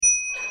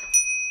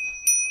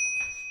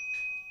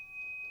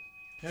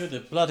Who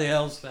the bloody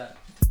hell's that?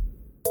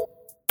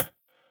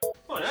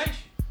 What, H?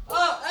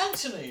 Oh,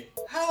 Anthony!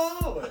 How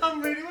are we?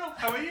 I'm really well.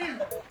 How are you?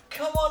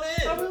 Come on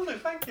in! I will do,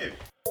 thank you.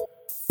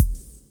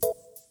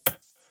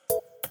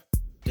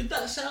 Did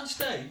that sound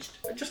staged?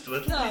 Just a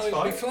little. No, it's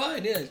it'll be fine.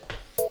 fine, yeah.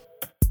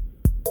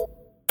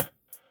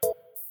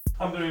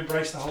 I'm going to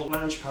embrace the whole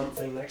lounge pant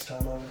thing next time.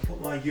 I'm going to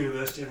put my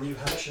University of New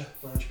Hampshire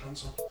lounge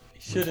pants on. You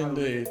should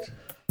indeed.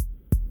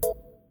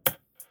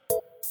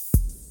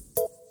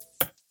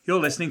 You're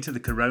listening to the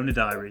Corona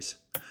Diaries,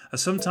 a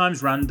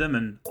sometimes random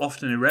and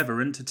often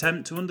irreverent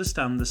attempt to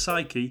understand the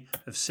psyche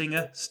of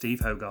singer Steve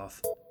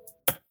Hogarth.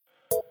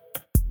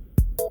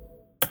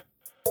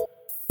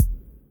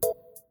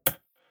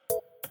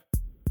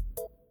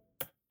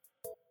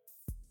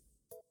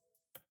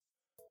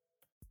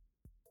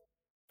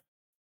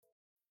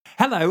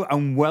 Hello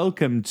and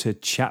welcome to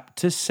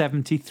Chapter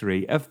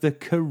 73 of the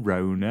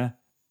Corona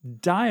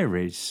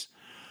Diaries.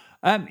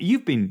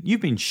 You've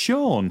been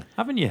Sean,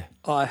 haven't you?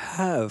 I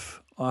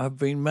have. I have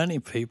been many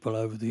people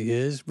over the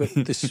years, but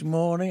this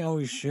morning I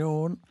was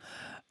Sean,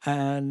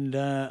 and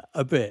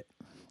a bit.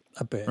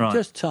 Right.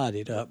 Just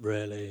tidied up,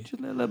 really.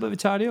 Just a little bit of a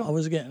tidy I up.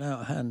 was getting out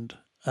of hand.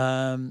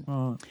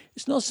 Right.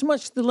 It's not so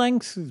much the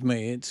length with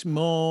me; it's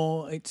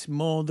more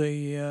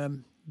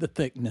the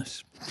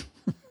thickness.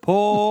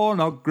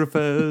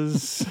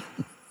 Pornographers.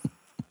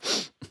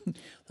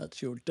 That's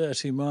your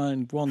dirty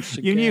mind once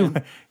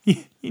again.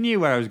 You knew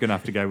where I was going to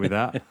have to go with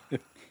that.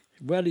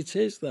 Well, it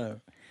is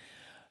though.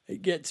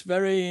 It gets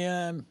very,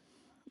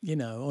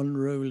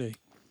 unruly.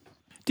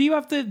 Do you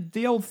have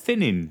the old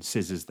thinning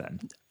scissors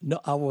then? No,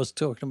 I was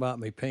talking about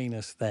my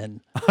penis then.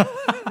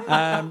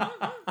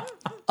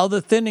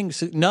 Other thinning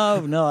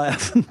no, I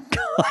haven't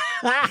got.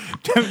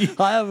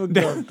 I haven't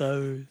got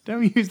those.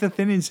 Don't use the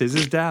thinning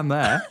scissors down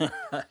there.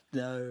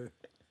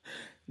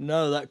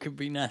 No, that could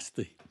be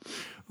nasty.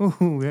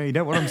 Oh, yeah, you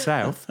don't want them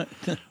south.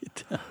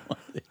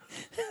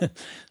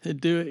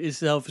 Do it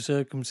yourself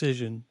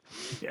circumcision.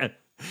 Yeah.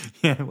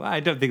 Well, I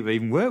don't think they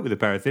even work with a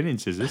pair of thinning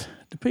scissors.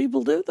 Do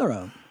people do their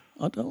own?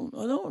 I don't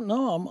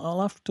know.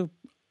 I'll have to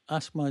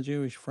ask my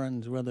Jewish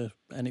friends whether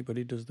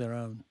anybody does their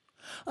own.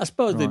 I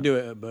suppose they do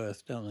it at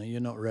birth, don't they?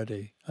 You're not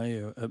ready, are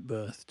you, at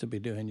birth to be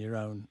doing your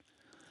own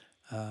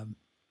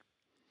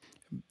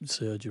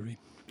surgery?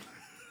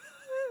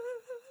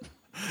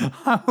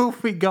 How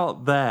have we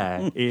got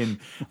there in...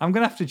 I'm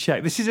going to have to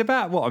check. This is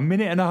about, a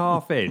minute and a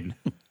half in?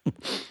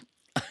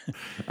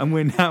 And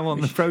we're now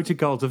on the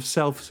protocols of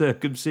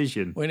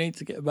self-circumcision. We need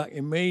to get back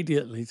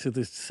immediately to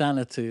the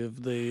sanity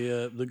of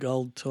the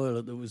gold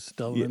toilet that was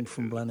stolen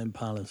from Blenheim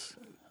Palace.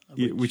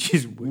 Which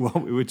is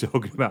what we were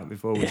talking about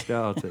before we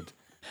started.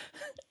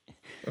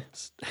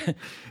 Let's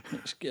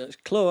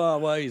claw our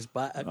ways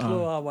back.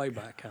 Our way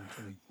back,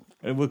 Anthony.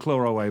 We'll claw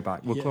our way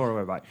back. Claw our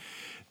way back.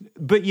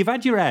 But you've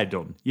had your hair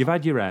done.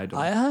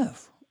 I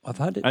have. I've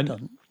had it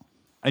done.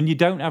 And you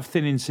don't have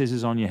thinning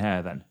scissors on your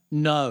hair then?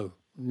 No.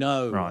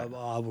 Right.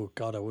 I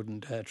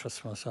wouldn't dare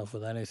trust myself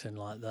with anything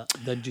like that.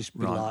 They'd just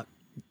be like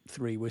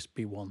three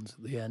wispy ones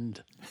at the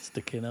end,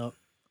 sticking up.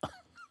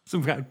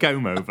 Some kind of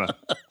comb over.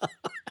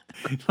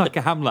 Like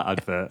a Hamlet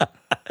advert.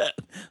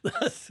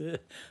 That's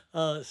it.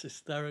 Oh, it's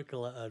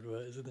hysterical, that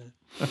advert, isn't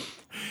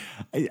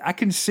it? I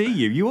can see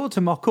you. You ought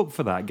to mock up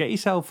for that. Get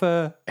yourself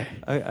a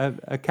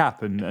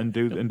cap and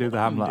do the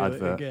Hamlet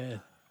advert. It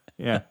again.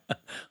 Yeah.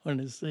 When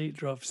the seat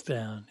drops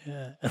down,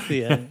 at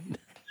the end.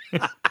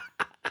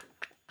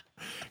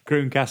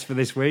 Crooncast for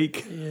this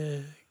week. Yeah,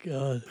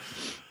 God.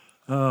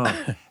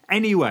 Oh.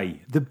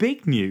 Anyway, the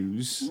big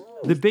news.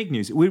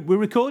 We're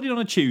recording on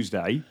a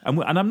Tuesday,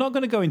 and I'm not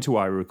going to go into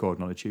why we're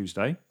recording on a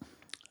Tuesday.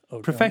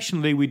 Okay.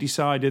 Professionally, we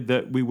decided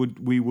that we would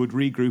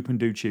regroup and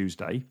do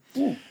Tuesday.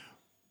 Ooh.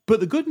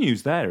 But the good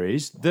news there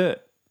is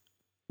that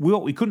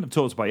what we couldn't have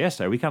talked about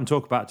yesterday, we can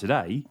talk about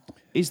today,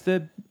 is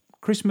the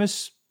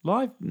Christmas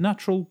live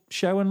natural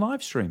show and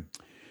live stream.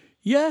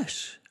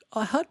 Yes,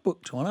 I had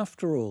booked one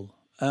after all.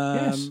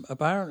 Yes.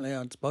 Apparently,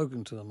 I'd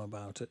spoken to them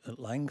about it at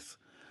length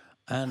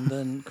and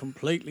then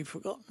completely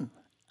forgotten.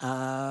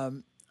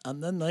 And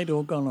then they'd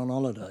all gone on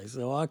holiday,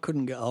 so I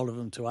couldn't get hold of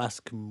them to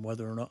ask them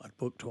whether or not I'd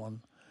booked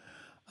one.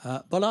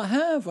 But I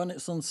have, and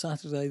it's on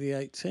Saturday the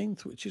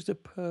 18th, which is the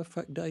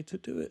perfect day to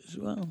do it as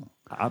well.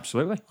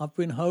 Absolutely. I've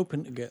been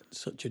hoping to get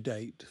such a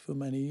date for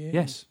many years.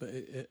 Yes. But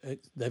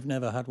they've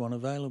never had one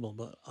available,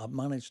 but I've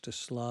managed to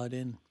slide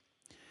in.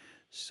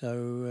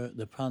 So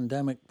the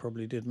pandemic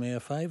probably did me a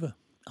favour.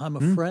 I'm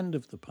a friend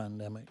of the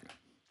pandemic.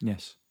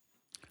 Yes.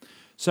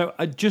 So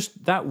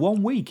just that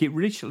 1 week, it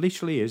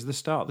literally is the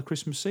start of the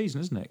Christmas season,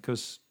 isn't it?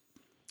 Because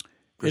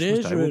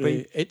Christmas Day will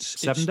be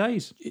 7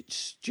 days.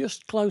 It's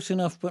just close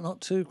enough, but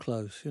not too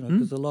close,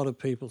 because a lot of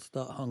people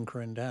start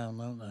hunkering down,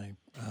 don't they?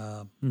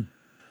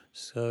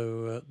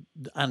 So,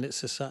 and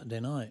it's a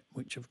Saturday night,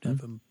 which I've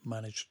never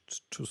managed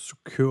to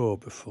secure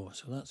before,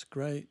 so that's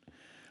great.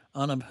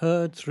 And I've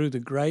heard through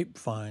the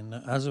grapevine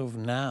that as of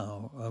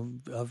now,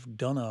 I've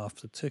done half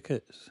the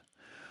tickets.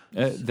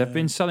 They've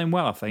been selling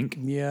well, I think.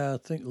 Yeah, I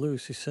think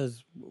Lucy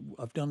says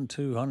I've done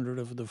 200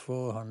 of the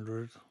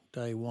 400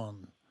 day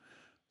one.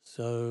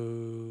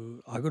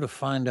 So I got to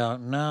find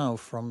out now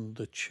from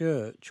the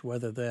church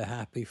whether they're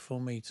happy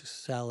for me to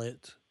sell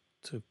it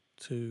to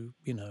to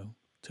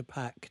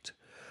Pact,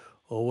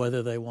 or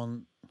whether they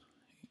want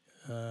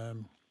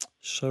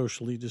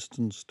socially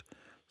distanced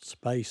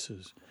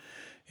spaces.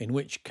 In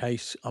which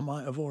case, I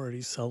might have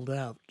already sold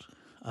out.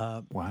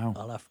 Wow.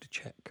 I'll have to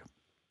check.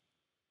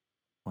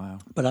 Wow.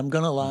 But I'm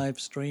going to live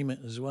stream it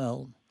as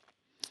well.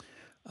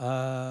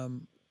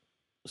 So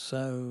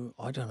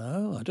I don't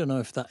know. I don't know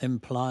if that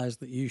implies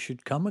that you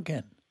should come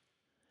again.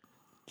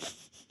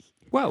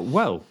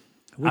 Well.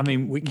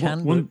 We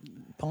can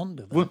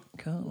ponder that,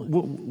 can't we?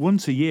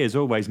 Once a year is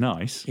always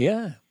nice.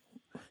 Yeah.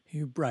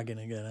 You bragging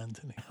again,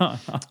 Anthony.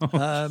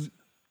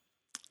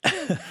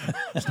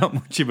 It's not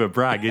much of a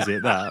brag, is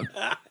it,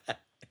 that?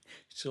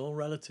 It's all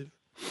relative.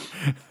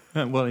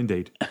 Well,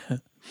 indeed.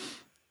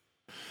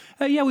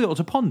 Yeah, we ought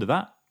to ponder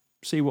that.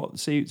 See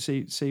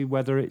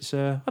whether it's.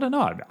 I don't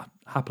know. I'd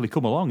happily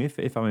come along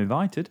if I'm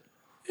invited.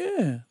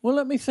 Yeah. Well,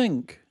 let me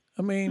think.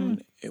 I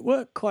mean, it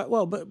worked quite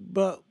well,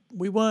 but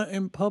we weren't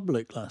in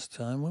public last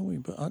time, were we?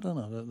 But I don't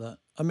know that.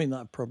 I mean,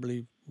 that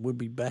probably would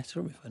be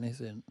better, if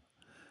anything.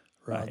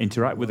 Right.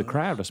 Interact with the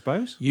crowd, I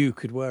suppose. You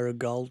could wear a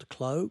gold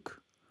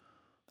cloak.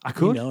 I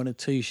could. And a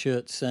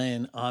T-shirt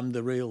saying, "I'm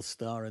the real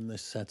star in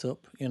this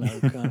setup,"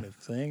 kind of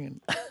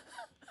thing.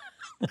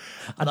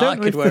 And I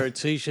could wear a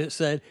T-shirt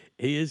saying,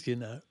 "He is,"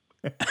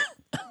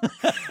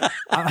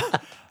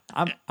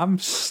 I'm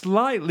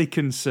slightly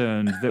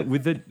concerned that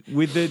with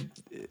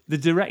the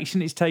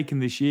direction it's taken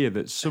this year,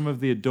 that some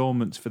of the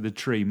adornments for the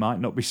tree might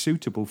not be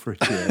suitable for a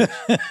church.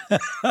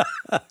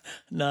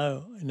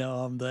 No,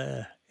 I'm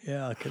there.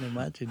 Yeah, I can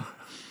imagine.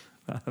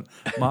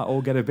 Might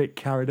all get a bit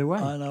carried away.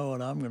 I know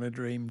what I'm going to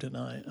dream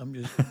tonight. I'm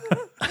just.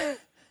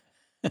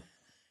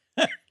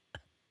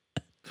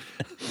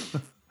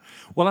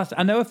 Well,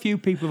 I know a few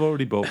people have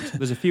already booked.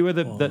 There's a few of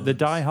the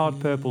die-hard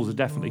purples are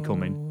definitely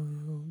coming.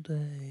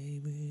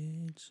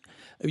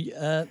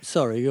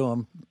 Sorry, go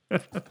on.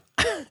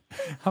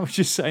 I was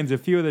just saying, there's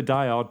a few of the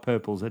die-hard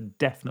purples are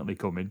definitely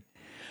coming.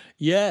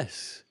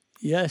 Yes,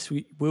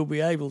 we'll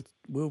be able.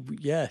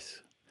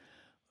 Yes.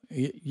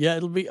 Yeah,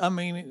 it'll be. I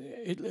mean,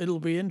 it'll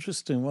be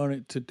interesting, won't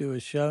it, to do a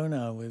show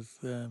now with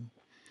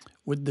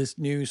this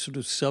new sort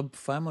of sub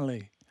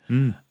family,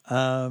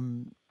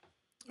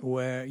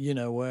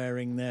 where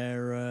wearing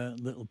their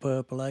little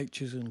purple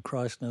H's and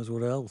Christ knows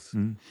what else.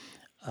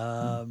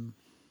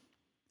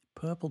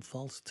 Purple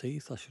false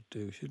teeth, I should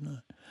do,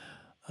 shouldn't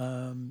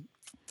I?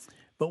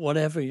 But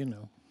whatever,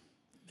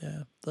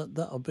 yeah,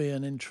 that'll be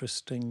an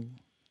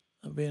interesting.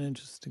 That'll be an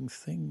interesting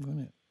thing,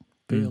 won't it?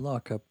 Be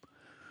like a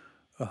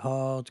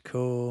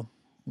hardcore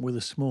with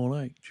a small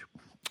H.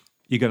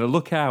 You're going to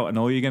look out and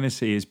all you're going to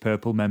see is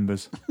purple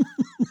members.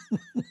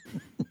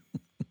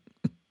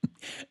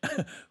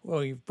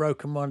 Well, you've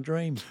broken my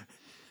dream.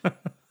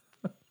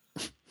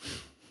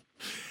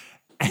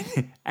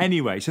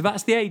 Anyway, so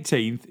that's the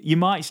 18th. You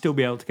might still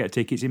be able to get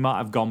tickets. It might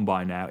have gone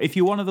by now. If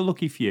you're one of the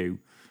lucky few,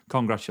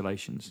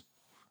 congratulations,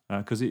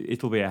 because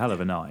it'll be a hell of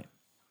a night.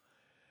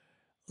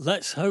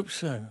 Let's hope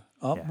so.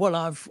 Yeah. Well,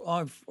 I've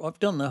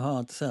done the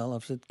hard sell.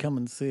 I've said, come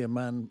and see a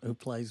man who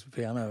plays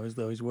piano as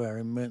though he's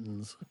wearing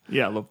mittens.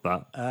 Yeah, I love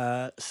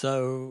that.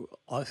 So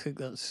I think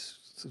let's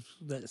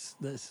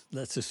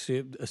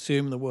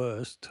assume the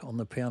worst on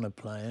the piano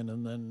playing,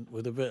 and then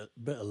with a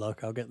bit of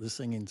luck, I'll get the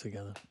singing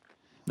together.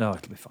 No,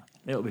 it'll be fine.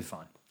 It'll be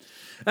fine.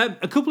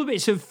 A couple of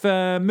bits of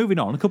moving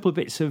on. A couple of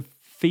bits of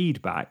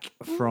feedback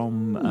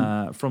from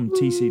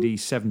TCD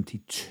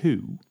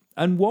 72,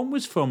 and one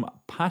was from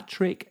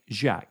Patrick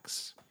Jacques.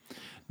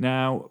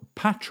 Now,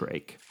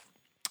 Patrick,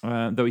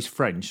 though he's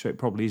French, so it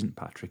probably isn't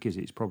Patrick, is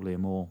it? It's probably a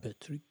more...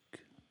 Patrick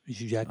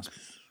Jacques.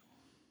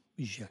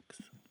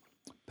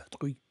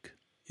 Patrick.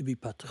 It'd be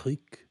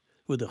Patrick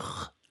with a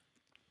ch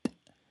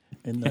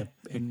in the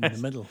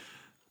middle.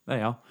 There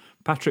you are.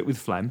 Patrick with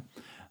phlegm.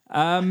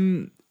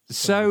 Sorry,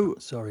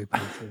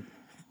 Patrick.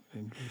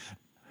 English.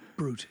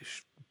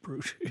 Brutish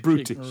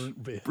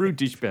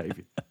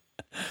baby.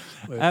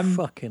 We're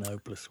fucking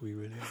hopeless, we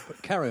really are.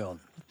 But carry on.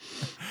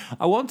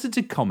 I wanted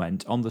to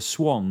comment on the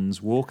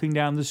swans walking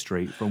down the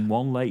street from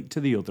one lake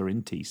to the other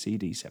in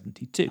TCD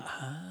 72.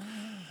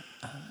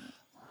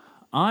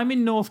 I'm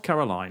in North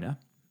Carolina,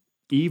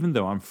 even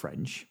though I'm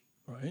French.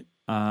 Right.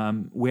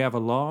 We have a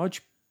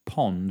large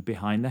pond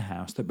behind the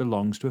house that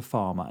belongs to a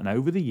farmer, and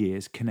over the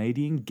years,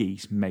 Canadian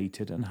geese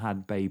mated and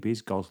had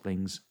babies,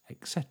 goslings,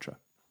 etc.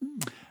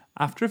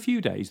 After a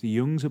few days,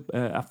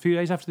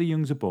 after the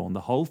youngs are born,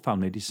 the whole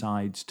family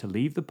decides to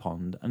leave the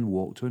pond and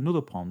walk to another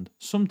pond,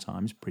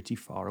 sometimes pretty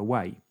far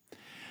away.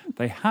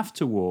 They have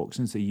to walk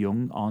since the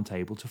young aren't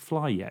able to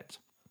fly yet.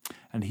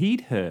 And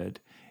he'd heard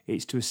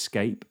it's to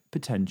escape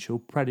potential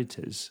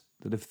predators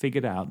that have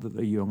figured out that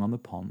they're young on the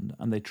pond,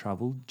 and they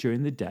travel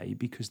during the day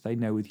because they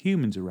know with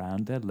humans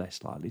around, they're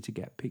less likely to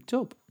get picked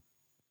up.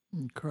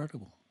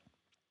 Incredible.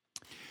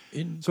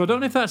 So I don't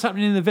know if that's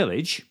happening in the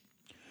village.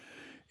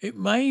 It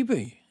may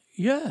be.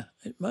 Yeah,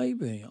 it may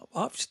be.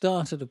 I've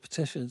started a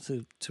petition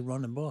to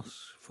run a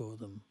bus for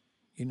them.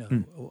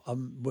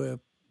 We're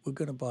we're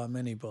going to buy a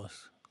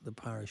minibus, the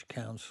parish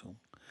council.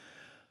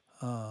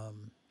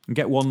 And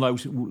get one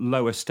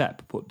lower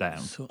step put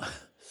down.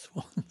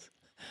 Swans.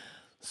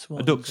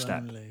 A duck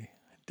step. Only.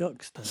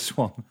 Duck step.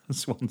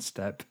 Swan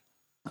step.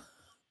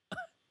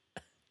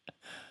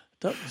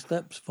 Duck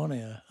step's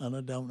funnier, and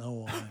I don't know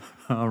why.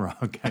 All right,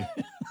 okay.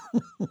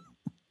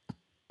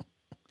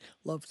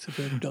 Love to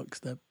be duck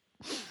step.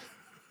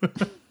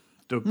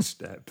 Duck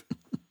step.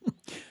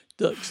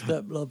 Duck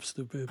step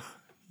lobster bib.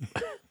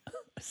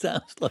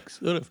 Sounds like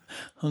sort of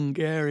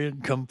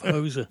Hungarian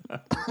composer.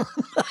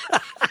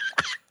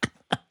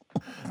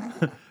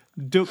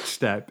 Duck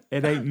step.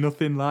 It ain't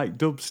nothing like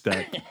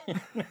dubstep.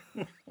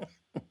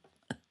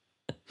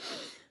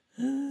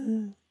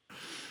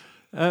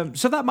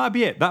 So that might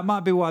be it. That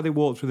might be why they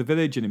walk through the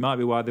village, and it might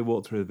be why they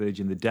walk through the village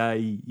in the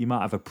day. You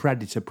might have a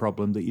predator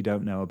problem that you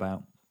don't know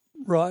about.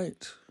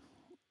 Right.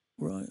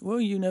 Well,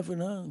 you never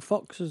know.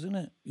 Foxes, isn't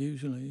it?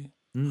 Usually,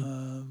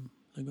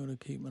 they've got to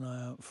keep an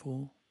eye out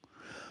for.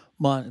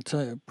 Might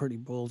take a pretty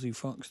ballsy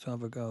fox to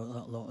have a go at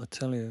that lot. I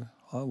tell you,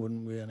 I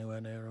wouldn't be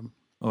anywhere near them.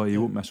 Oh,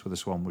 you wouldn't mess with a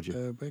swan, would you?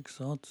 They're big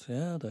sods.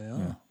 Yeah, they are.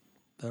 Yeah.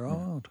 They're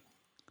hard.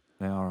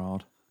 They are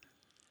hard.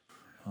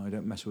 I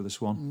don't mess with a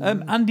swan.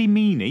 Andy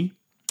Meany.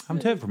 I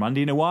haven't heard from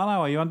Andy in a while.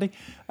 How are you, Andy?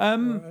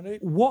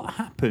 What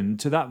happened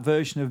to that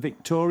version of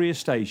Victoria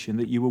Station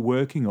that you were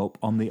working up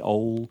on the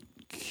old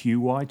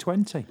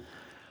QY20?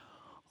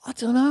 I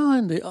don't know,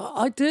 Andy.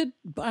 I did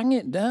bang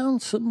it down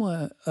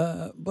somewhere,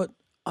 but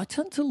I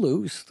tend to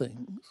lose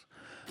things.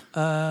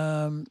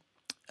 And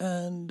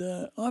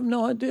I have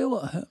no idea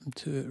what happened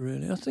to it,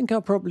 really. I think I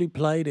probably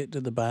played it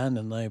to the band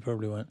and they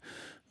probably went,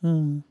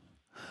 and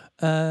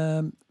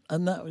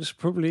that was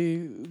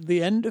probably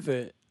the end of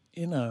it,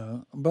 you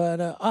know.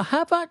 But I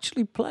have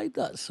actually played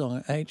that song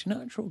at Age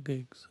Natural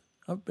gigs.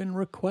 I've been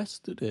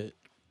requested it.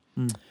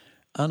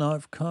 And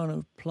I've kind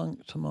of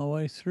plunked my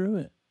way through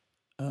it.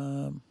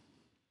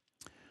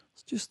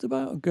 It's just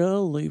about a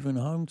girl leaving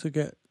home to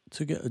get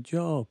a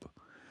job.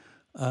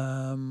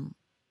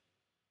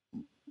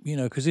 You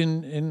know, because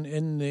in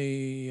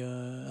the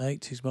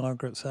 80s,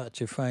 Margaret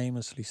Thatcher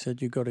famously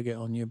said you've got to get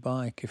on your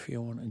bike if you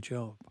want a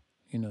job.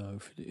 You know,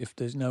 if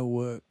there's no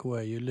work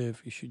where you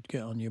live, you should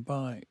get on your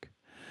bike.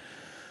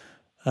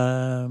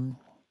 I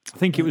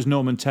think it was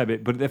Norman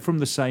Tebbit, but they're from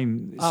the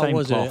same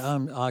was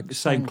cloth. It? I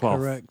same cloth.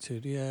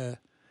 Corrected, yeah.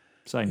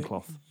 Same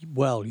cloth.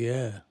 Well,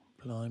 yeah,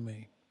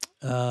 blimey.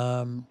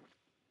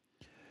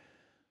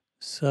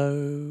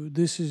 So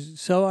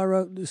I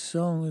wrote this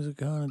song as a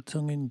kind of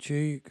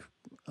tongue-in-cheek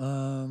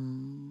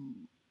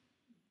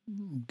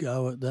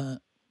go at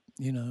that,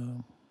 you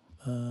know.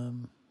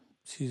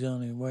 She's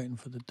only waiting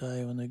for the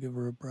day when they give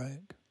her a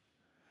break.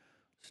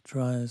 She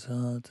tries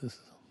hard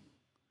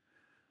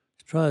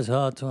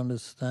to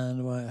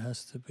understand why it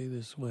has to be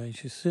this way.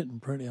 She's sitting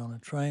pretty on a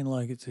train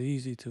like it's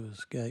easy to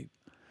escape,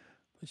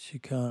 but she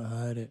can't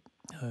hide it.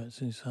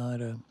 Hurts inside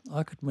her.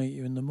 I could meet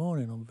you in the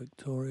morning on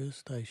Victoria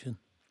Station.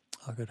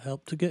 I could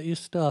help to get you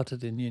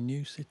started in your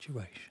new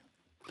situation.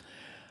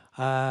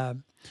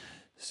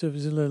 So it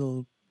was a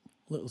little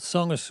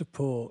song of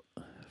support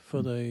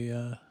for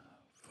the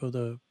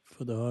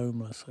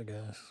homeless, I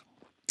guess.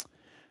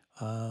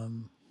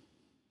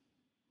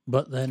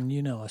 But then,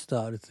 you know, I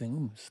started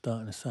thinking, it's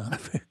starting to sound a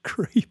bit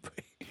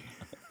creepy.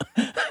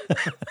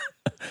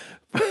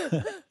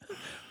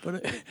 But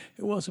it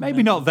wasn't.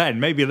 Maybe not then.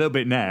 Maybe a little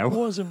bit now. It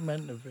wasn't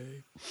meant to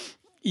be.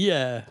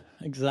 Yeah,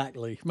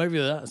 exactly. Maybe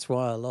that's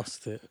why I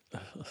lost it.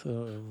 I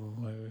thought,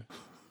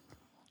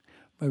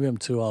 maybe I'm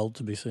too old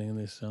to be singing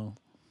this song.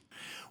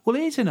 Well,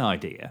 here's an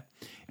idea.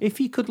 If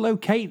you could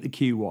locate the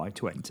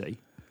QY20,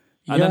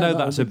 and I know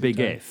that's a big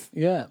if.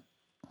 Yeah.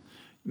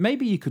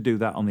 Maybe you could do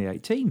that on the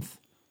 18th.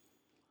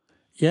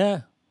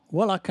 Yeah.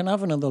 Well, I can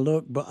have another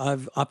look, but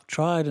I've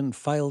tried and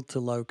failed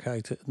to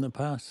locate it in the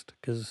past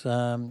because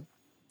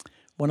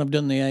when I've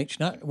done the H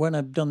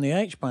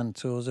band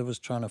tours, I was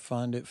trying to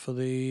find it for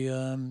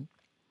the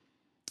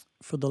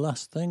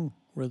Last Thing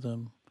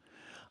rhythm,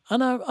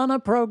 and I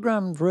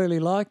programmed really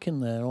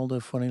liking there all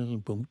the funny little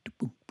boom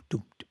boom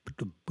boom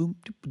boom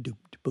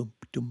boom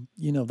boom,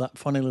 you know, that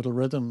funny little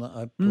rhythm that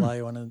I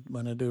play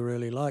when I do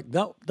really like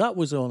that. That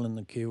was all in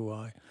the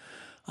QY,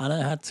 and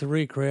I had to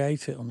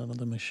recreate it on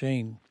another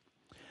machine.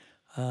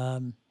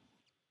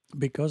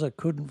 Because I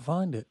couldn't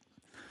find it.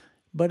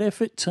 But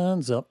if it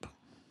turns up,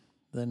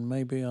 then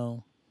maybe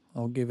I'll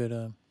give it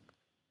an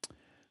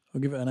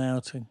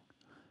outing.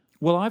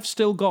 Well, I've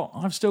still got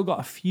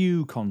a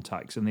few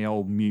contacts in the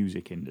old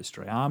music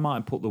industry. I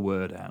might put the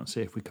word out and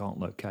see if we can't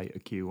locate a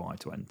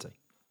QY20.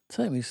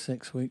 Take me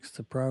 6 weeks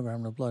to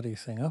program the bloody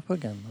thing up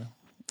again, though.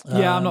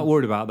 Yeah, I'm not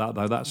worried about that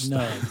though. That's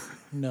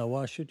no.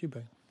 Why should you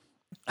be?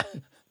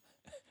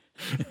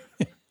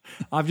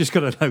 I've just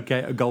got to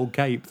locate a gold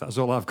cape. That's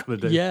all I've got to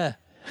do. Yeah.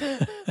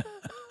 And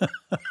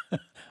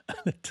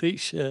a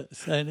T-shirt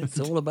saying it's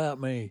all about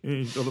me.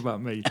 It's all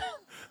about me.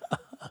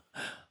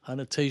 And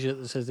a T-shirt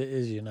that says it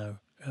is, you know,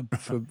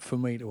 for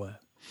me to wear.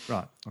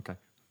 Right. Okay.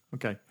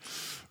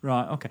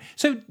 Right. Okay.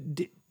 So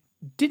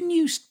Didn't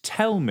you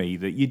tell me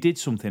that you did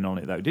something on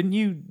it though? Didn't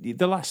you?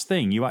 The last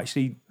thing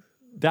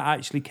that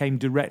actually came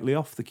directly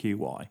off the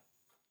QY.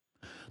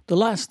 The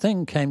last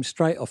thing came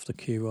straight off the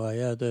QI.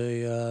 Yeah,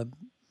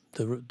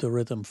 the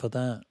rhythm for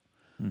that.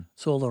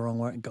 It's all the wrong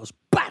way. It goes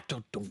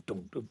battle dum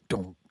dum dum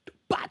dum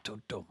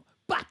battle dum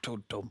battle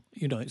dum.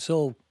 You know, it's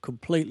all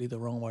completely the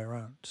wrong way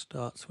around. It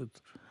starts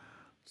with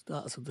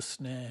the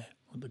snare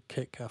with the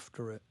kick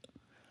after it.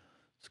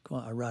 It's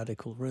quite a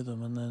radical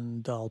rhythm, and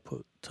then Dahl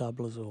put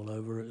tablas all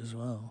over it as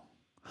well.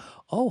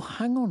 Oh,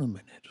 hang on a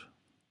minute.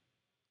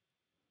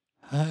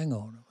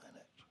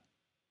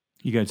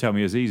 You're going to tell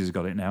me Aziz has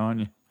got it now,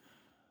 aren't you?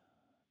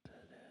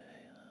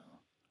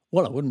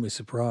 Well, I wouldn't be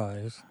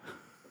surprised.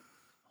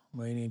 I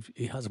mean,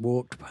 he has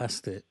walked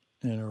past it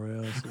in a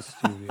rehearsal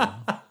studio,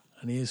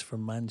 and he is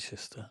from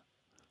Manchester.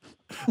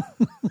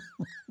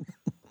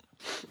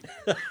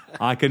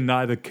 I can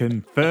neither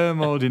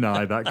confirm or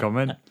deny that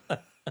comment.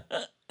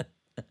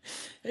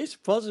 It's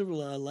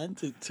possible I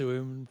lent it to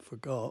him and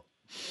forgot.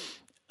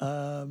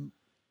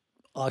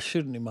 I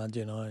shouldn't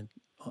imagine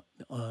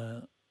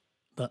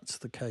that's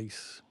the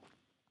case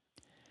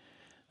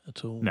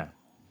at all. No.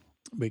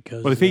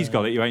 Because, well, if he's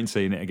got it, you ain't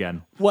seen it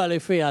again. Well,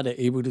 if he had it,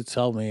 he would have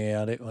told me he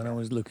had it when I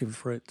was looking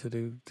for it to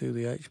do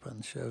the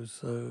H-Band shows.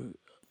 So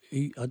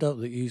I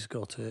don't think he's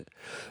got it.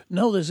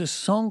 No, there's a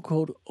song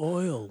called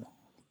Oil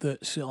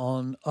that's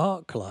on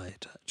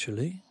Arclight,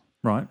 actually.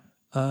 Right.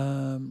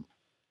 And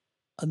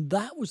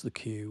that was the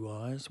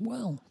QI as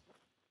well.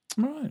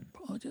 Right.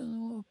 I don't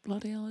know what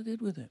bloody hell I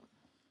did with it.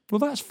 Well,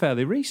 that's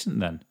fairly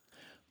recent then.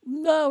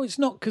 No, it's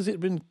not, because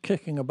it'd been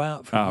kicking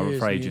about for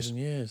years and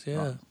years.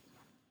 Yeah.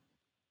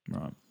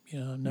 Right.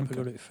 I never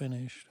got it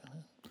finished.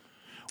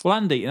 Well,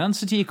 Andy, in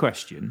answer to your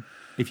question,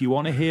 if you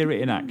want to hear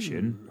it in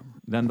action,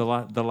 then the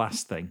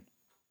last thing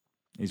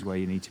is where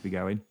you need to be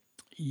going.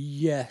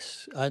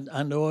 Yes,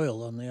 and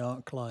Oil on the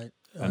Arclight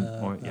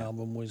Oil,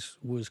 album was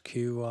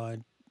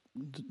QI,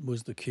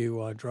 was the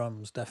QI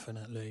drums,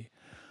 definitely.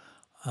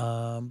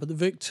 But the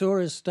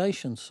Victoria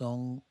Station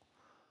song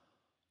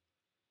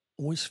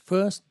was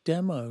first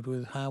demoed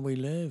with How We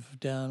Live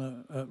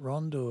down at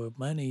Rondo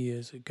many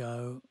years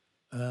ago.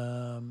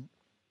 And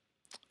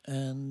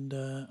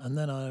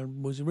then I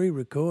was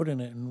re-recording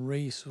it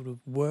and sort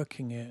of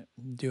working it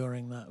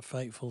during that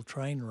fateful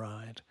train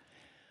ride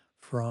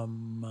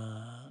from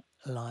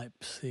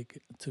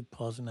Leipzig to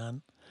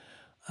Poznan.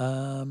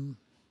 And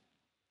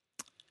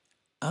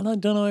I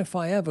don't know if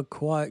I ever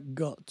quite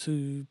got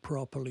to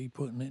properly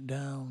putting it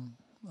down.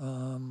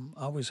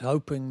 I was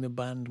hoping the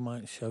band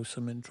might show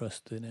some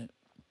interest in it.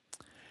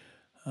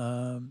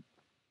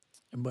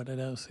 But I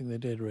don't think they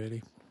did,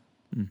 really.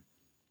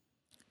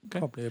 Okay.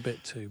 Probably a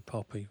bit too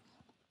poppy.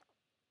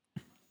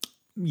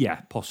 Yeah,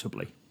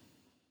 possibly.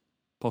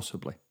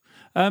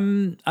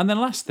 And then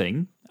last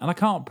thing, and I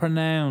can't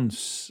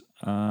pronounce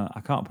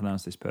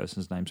this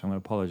person's name, so I'm going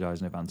to apologise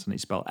in advance. And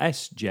it's spelled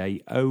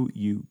Sjoukje.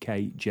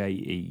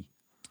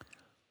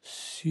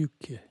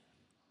 Suke.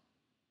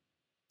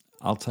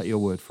 I'll take your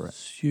word for it.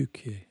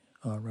 Suke,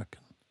 I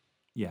reckon.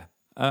 Yeah.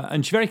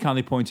 And she very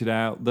kindly pointed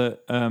out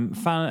that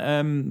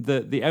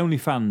the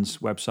OnlyFans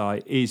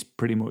website is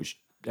pretty much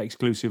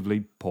exclusively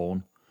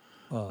porn.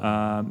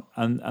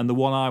 And the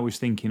one I was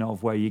thinking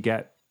of where you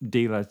get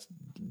D-list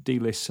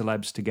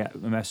celebs to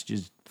get the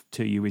messages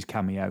to you is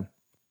Cameo.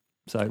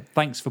 So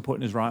thanks for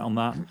putting us right on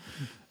that.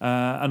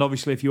 And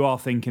obviously, if you are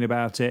thinking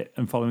about it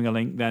and following a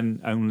link, then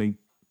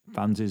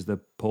OnlyFans is the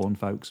porn,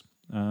 folks.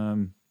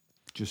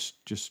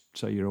 Just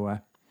so you're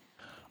aware.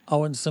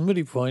 Oh, and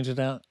somebody pointed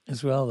out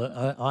as well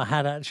that I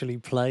had actually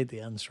played the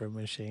answering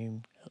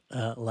machine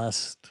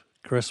last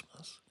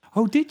Christmas.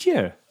 Oh, did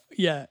you?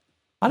 Yeah.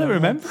 I don't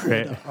remember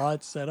it.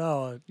 I'd said,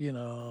 I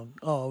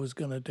was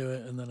going to do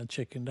it, and then I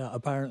chickened out.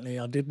 Apparently,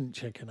 I didn't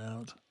chicken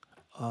out.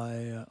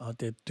 I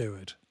did do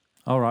it.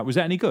 All right. Was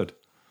that any good?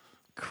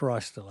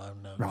 Christ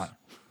alone knows. Right.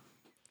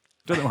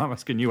 Don't know why I'm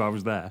asking you. I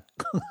was there.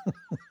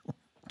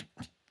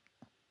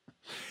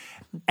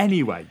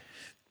 Anyway,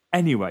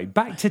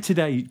 back to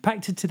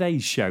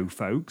today's show,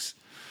 folks.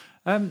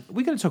 We're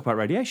going to talk about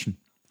radiation.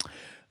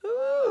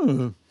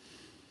 Ooh.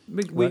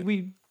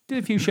 We did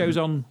a few shows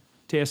on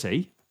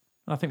TSE.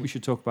 I think we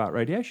should talk about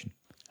radiation.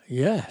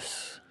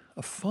 Yes,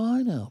 a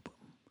fine album.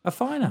 A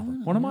fine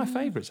album. One of my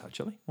favourites,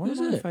 actually. One of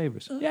my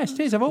favourites. Yes,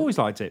 it is. I've always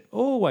liked it.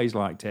 Always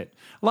liked it.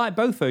 I like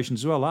both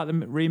versions as well. I like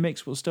the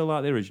remix, but still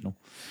like the original.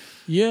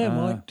 Yeah,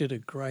 Mike did a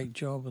great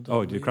job of that.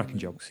 Oh, he did a cracking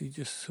job. He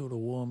just sort of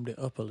warmed it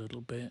up a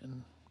little bit.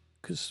 And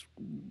because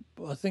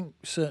I think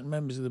certain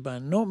members of the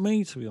band, not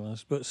me to be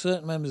honest, but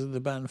certain members of the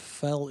band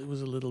felt it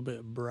was a little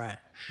bit brash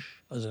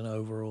as an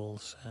overall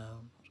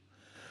sound.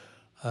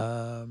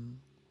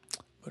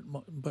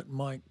 But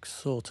Mike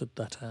sorted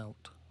that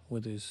out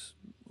with his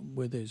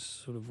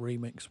sort of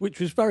remix, which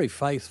was very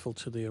faithful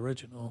to the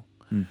original,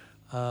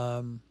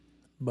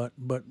 but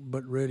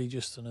really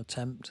just an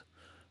attempt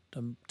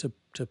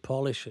to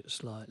polish it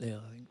slightly, I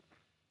think.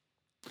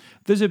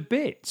 There's a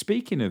bit,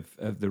 speaking of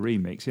the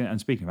remix and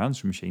speaking of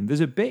Answering Machine, there's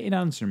a bit in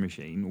Answering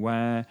Machine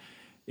where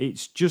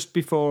it's just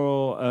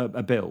before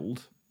a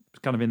build,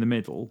 kind of in the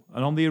middle.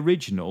 And on the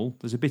original,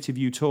 there's a bit of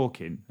you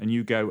talking, and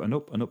you go and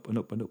up and up and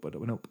up and up and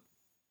up and up.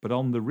 But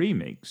on the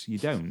remix, you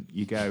don't.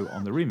 You go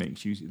on the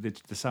remix.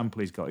 The sample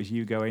he's got is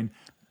you going,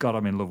 God,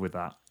 I'm in love with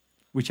that,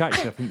 which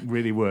actually I think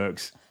really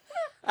works.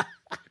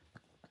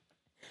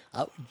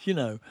 I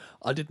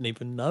didn't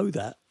even know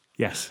that.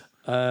 Yes.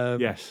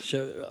 Yes.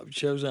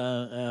 Shows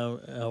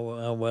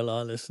how well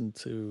I listened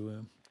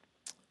to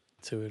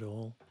it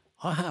all.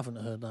 I haven't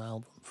heard the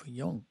album for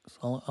yonks.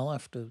 I'll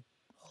have to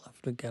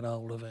get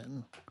hold of it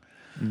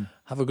and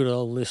have a good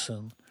old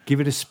listen.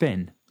 Give it a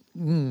spin.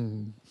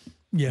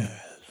 Yeah.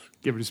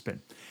 Give it a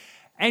spin.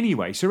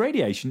 Anyway, so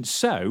Radiation.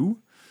 So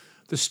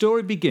the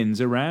story begins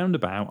around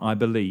about, I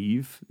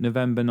believe,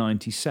 November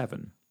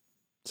 97.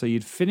 So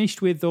you'd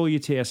finished with all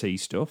your TSE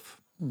stuff,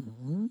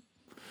 and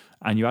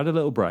you had a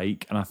little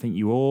break, and I think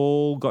you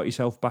all got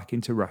yourself back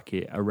into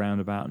Racket around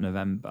about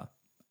November.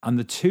 And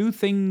the two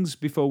things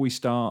before we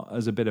start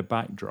as a bit of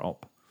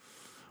backdrop,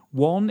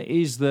 one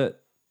is that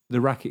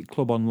the Racket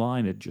Club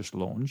Online had just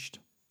launched.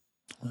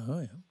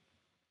 Oh, yeah.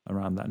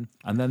 Around then.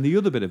 And then the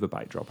other bit of a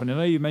backdrop, and I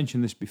know you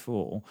mentioned this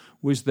before,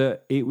 was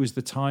that it was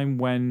the time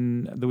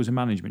when there was a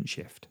management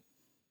shift.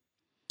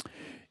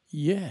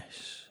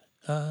 Yes.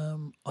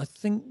 I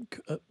think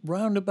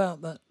round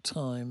about that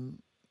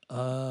time,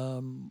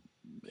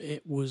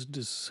 it was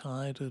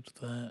decided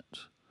that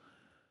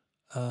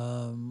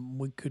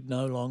we could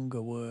no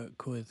longer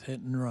work with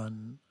Hit and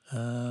Run.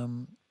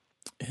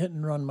 Hit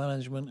and Run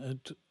management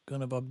had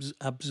kind of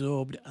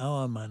absorbed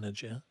our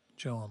manager,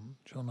 John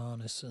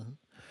Arneson,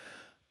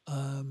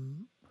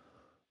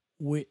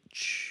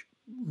 which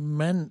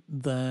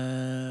meant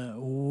that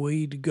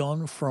we'd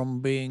gone from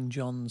being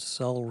John's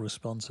sole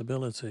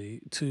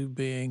responsibility to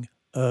being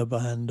a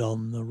band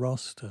on the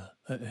roster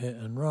at Hit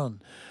and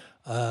Run,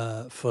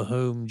 for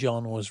whom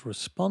John was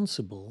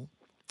responsible,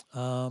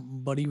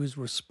 but he was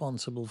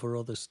responsible for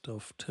other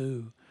stuff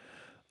too.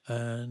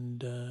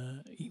 And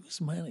he was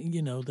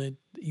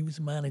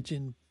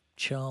managing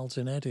Charles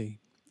and Eddie.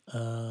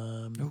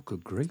 Oh,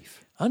 good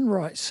grief. And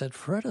Right Said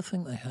Fred, I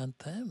think they had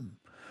them.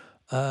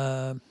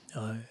 I'm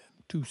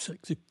too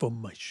sexy for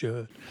my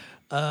shirt.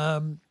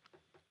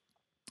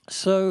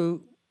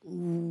 So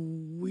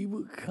we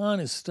were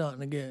kind of starting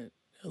to get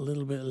a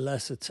little bit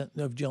less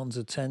of John's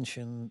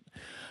attention.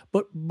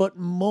 But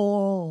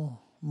more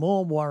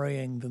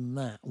worrying than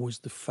that was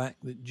the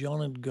fact that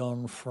John had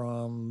gone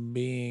from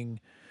being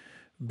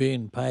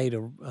paid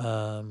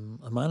a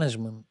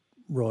management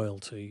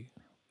royalty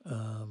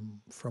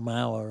from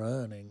our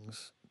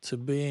earnings to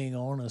being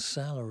on a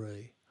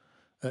salary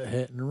at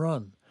Hit and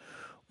Run,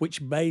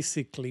 which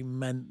basically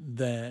meant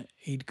that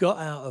he'd got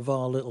out of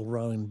our little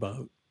rowing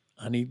boat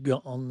and he'd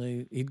got on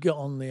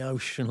the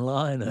ocean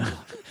liner,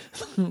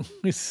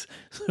 was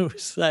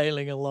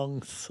sailing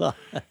alongside.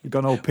 You've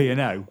gone all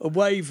P&O.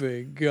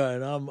 Waving,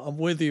 going, I'm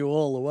with you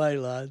all the way,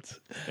 lads.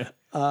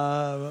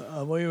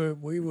 And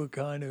we were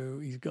kind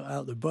of, he's got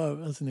out the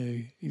boat, hasn't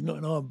he? He's not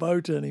in our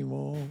boat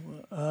anymore.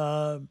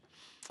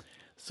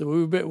 So we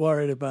were a bit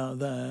worried about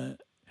that.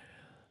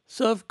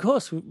 So of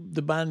course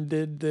the band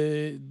did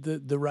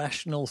the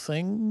rational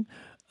thing,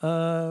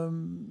 told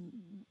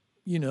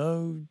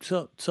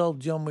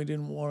John we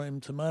didn't want him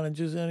to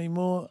manage us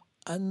anymore,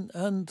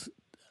 and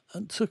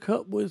took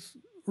up with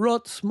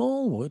Rod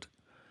Smallwood,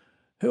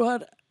 who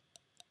had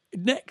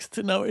next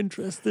to no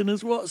interest in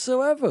us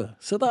whatsoever.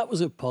 So that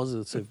was a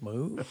positive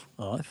move,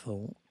 I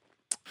thought.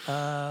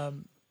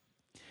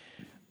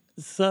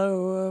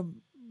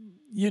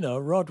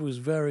 Rod was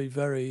very,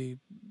 very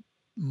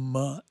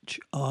much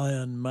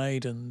Iron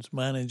Maiden's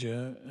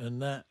manager, and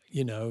that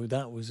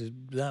was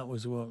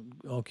what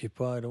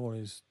occupied all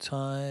his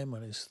time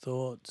and his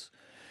thoughts,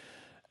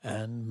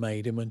 and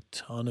made him a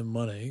ton of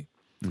money.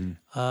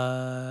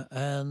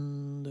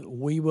 And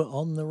we were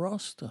on the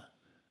roster,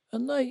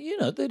 and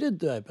they did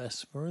their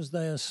best for us.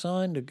 They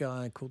assigned a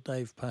guy called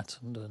Dave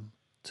Pattenden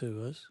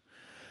to us,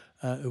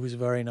 who was a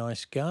very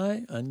nice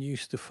guy and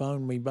used to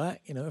phone me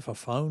back, if I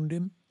phoned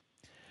him.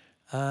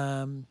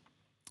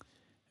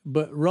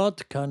 But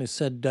Rod kind of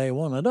said day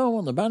one, I don't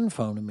want the band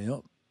phoning me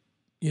up.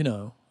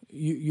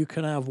 You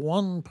can have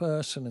one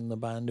person in the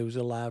band who's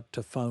allowed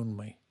to phone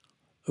me.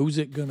 Who's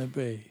it going to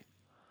be?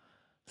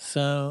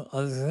 So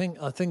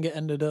I think it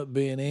ended up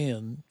being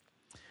Ian.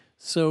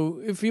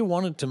 So if you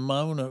wanted to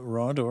moan at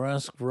Rod or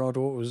ask Rod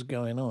what was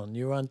going on,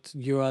 you had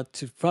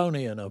to phone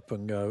Ian up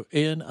and go,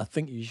 Ian, I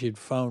think you should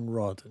phone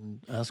Rod and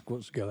ask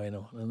what's going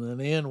on. And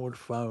then Ian would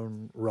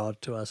phone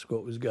Rod to ask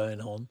what was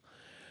going on.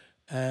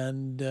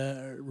 And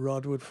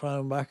Rod would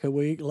phone back a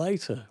week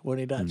later when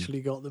he'd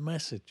actually got the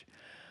message.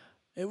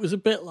 It was a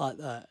bit like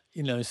that,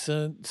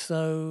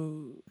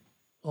 So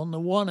on the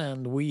one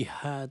hand, we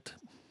had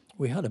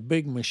a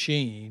big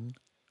machine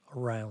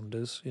around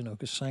us,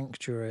 because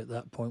Sanctuary at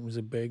that point was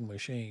a big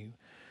machine.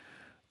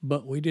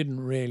 But we didn't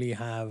really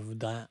have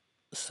that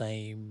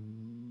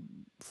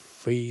same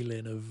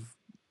feeling of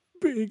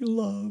being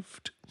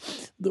loved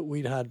that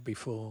we'd had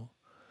before.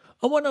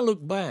 And when I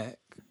look back,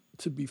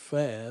 to be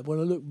fair, when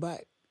I look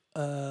back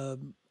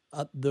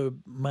at the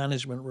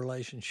management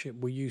relationship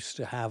we used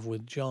to have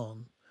with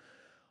John,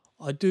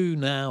 I do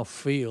now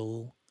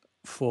feel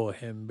for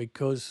him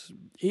because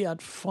he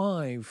had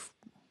five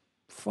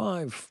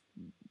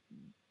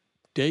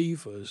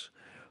divas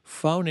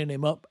phoning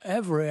him up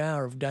every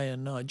hour of day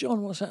and night.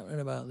 John, what's happening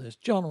about this?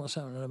 John, what's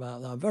happening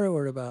about that? I'm very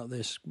worried about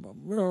this.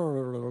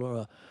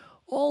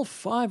 All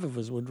five of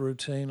us would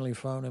routinely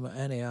phone him at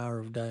any hour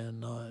of day and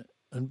night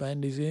and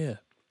bend his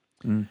ear.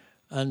 Mm.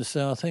 And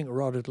so I think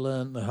Rod had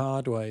learned the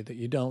hard way that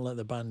you don't let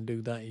the band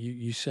do that.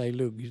 You say,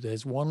 look,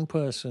 there's one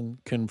person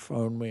can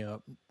phone me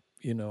up.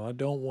 You know, I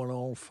don't want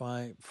all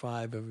five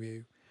of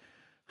you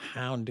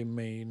hounding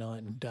me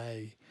night and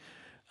day,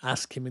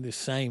 asking me the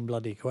same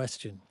bloody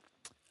question.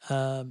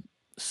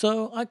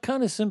 So I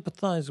kind of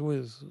sympathise a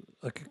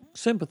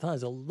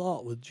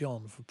lot with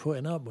John for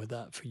putting up with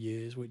that for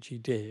years, which he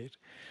did,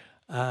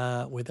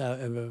 without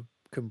ever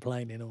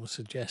complaining or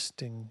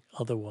suggesting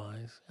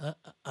otherwise.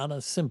 And I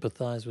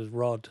sympathise with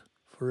Rod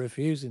for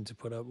refusing to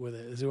put up with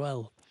it as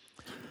well.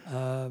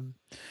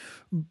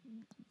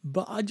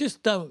 But I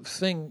just don't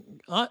think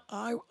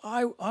I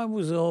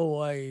was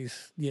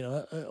always, you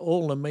know, at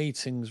all the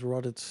meetings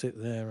Rod would sit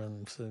there,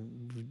 and so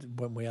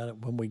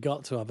when we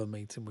got to have a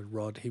meeting with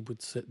Rod, he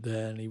would sit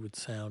there and he would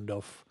sound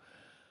off,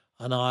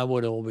 and I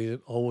would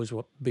always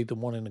be the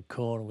one in the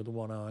corner with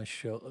one eye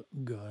shut,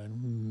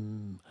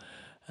 going,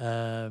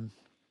 and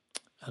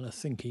I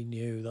think he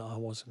knew that I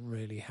wasn't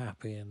really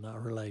happy in that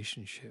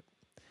relationship,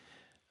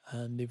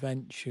 and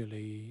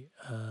eventually.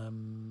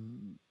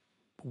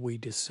 We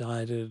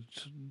decided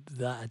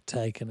that had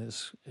taken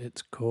its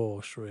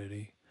course,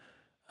 really,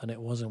 and it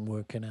wasn't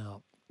working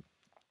out.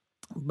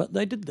 But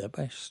they did their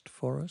best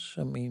for us.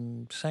 I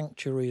mean,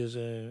 Sanctuary as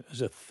a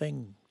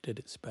thing did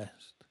its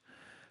best,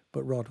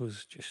 but Rod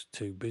was just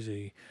too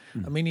busy.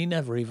 I mean, he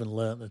never even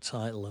learnt the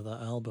title of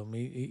that album.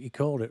 He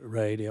called it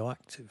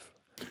Radioactive,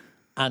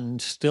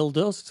 and still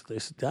does to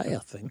this day, I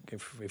think,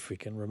 if we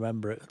can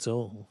remember it at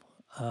all.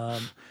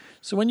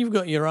 So when you've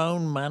got your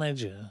own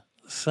manager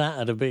sat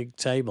at a big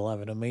table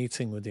having a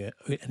meeting with you,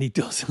 and he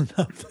doesn't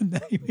know the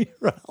name of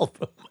your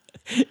album,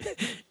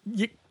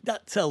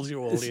 that tells you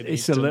all you need.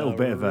 It's a little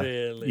bit of a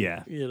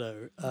You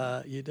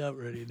know, you don't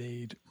really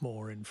need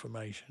more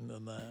information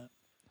than that.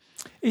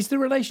 Is the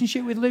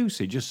relationship with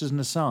Lucy, just as an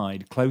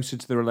aside, closer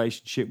to the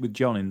relationship with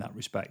John in that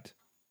respect?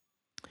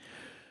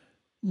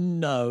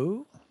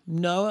 No,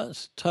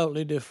 it's a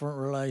totally different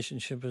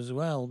relationship as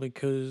well,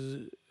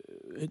 because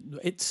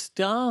it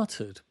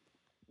started.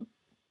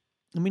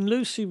 I mean,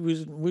 Lucy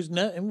was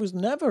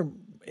never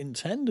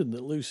intended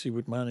that Lucy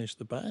would manage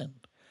the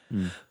band.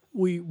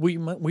 We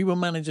were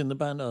managing the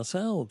band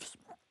ourselves,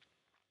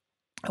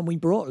 and we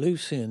brought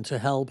Lucy in to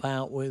help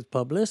out with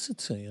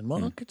publicity and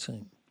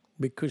marketing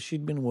because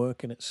she'd been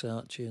working at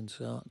Saatchi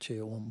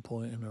at one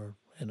point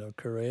in her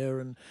career,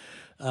 and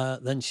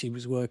then she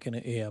was working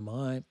at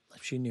EMI.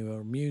 She knew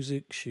her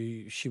music.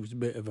 She was a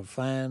bit of a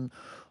fan.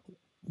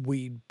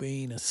 We'd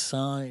been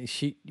assigned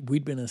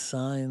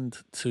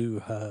to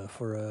her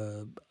for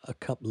a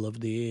couple of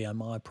the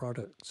EMI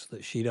products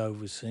that she'd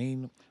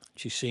overseen.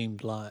 She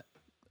seemed like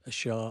a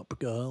sharp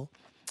girl,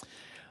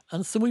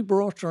 and so we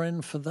brought her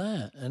in for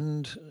that.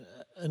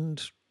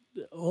 And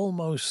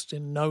almost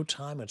in no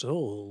time at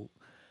all,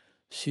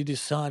 she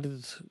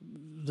decided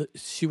that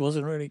she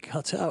wasn't really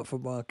cut out for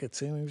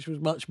marketing, and she was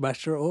much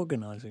better at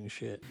organising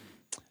shit.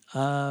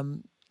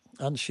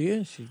 And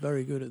she's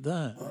very good at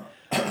that.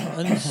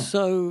 And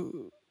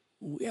so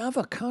we have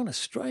a kind of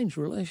strange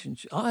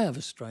relationship. I have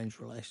a strange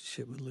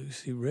relationship with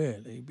Lucy,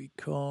 really,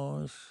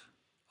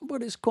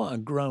 but it's quite a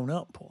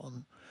grown-up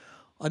one.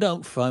 I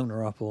don't phone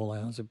her up all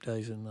hours of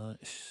days and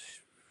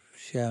nights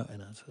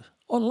shouting at her.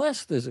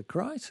 Unless there's a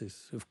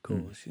crisis, of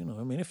course. You know,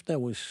 I mean, if there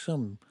was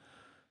some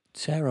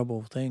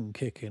terrible thing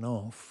kicking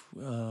off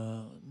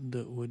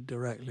that would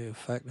directly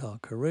affect our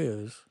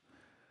careers,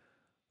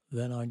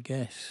 then I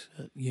guess,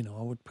 you know,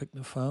 I would pick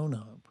the phone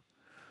up.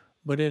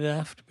 But it'd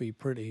have to be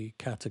pretty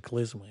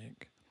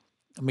cataclysmic.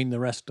 I mean, the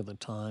rest of the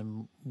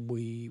time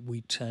we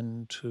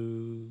tend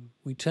to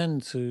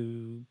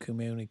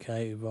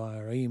communicate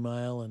via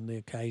email and the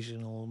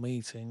occasional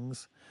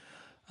meetings.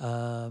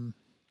 You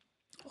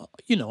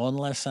know,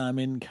 unless I'm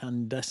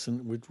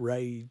incandescent with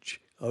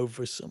rage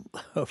over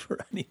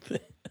anything,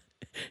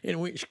 in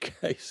which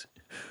case,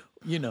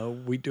 you know,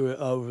 we do it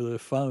over the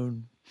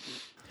phone.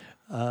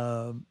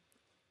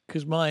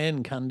 Because my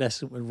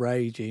incandescent with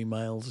rage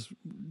emails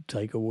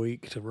take a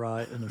week to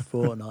write and a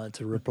fortnight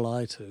to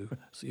reply to.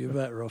 So you're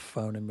better off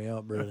phoning me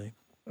up, really.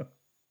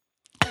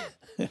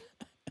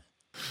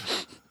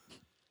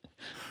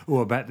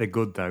 Oh, I bet they're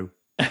good, though.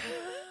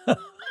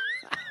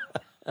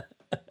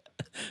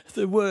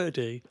 They're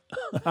wordy.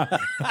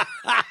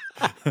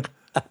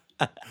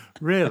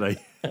 Really?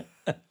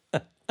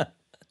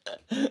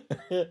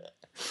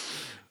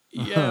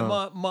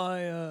 Yeah,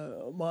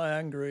 my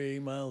angry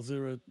emails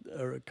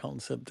are a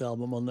concept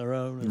album on their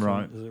own,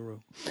 right?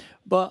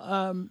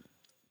 But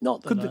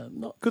not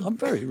that I'm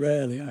very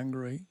rarely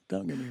angry.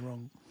 Don't get me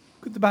wrong.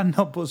 Could the band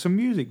not put some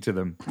music to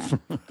them?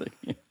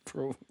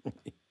 Probably.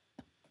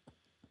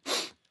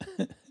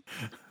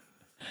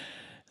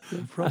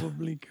 They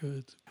probably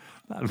could.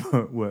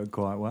 That worked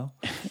quite well.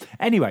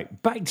 Anyway,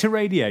 back to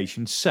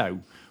radiation. So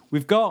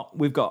we've got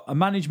a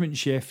management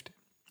shift.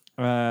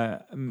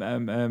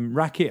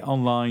 Racket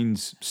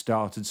Online's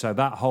started, so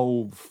that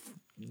whole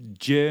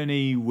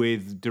journey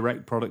with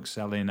direct product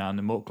selling and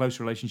a more close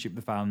relationship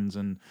with fans,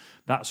 and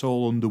that's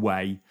all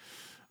underway.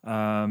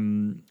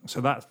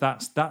 So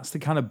that's the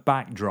kind of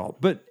backdrop.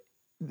 But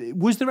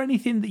was there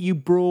anything that you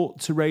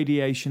brought to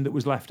radiation that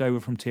was left over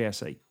from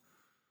TSE?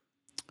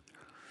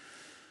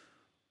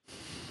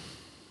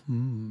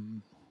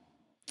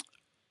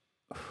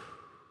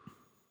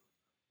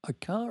 I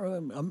can't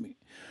remember. I mean,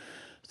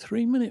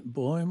 3 Minute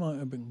Boy might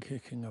have been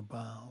kicking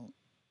about,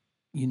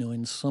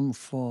 in some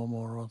form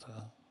or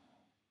other.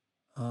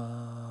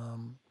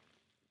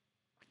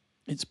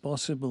 It's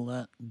possible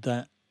that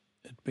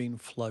had been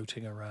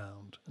floating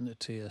around in the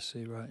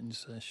TSC writing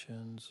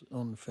sessions,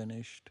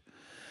 unfinished.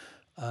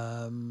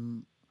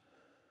 The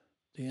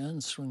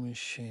Answering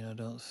Machine, I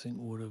don't think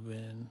would have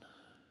been.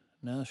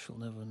 Now She'll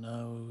Never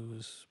Know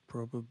was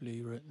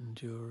probably written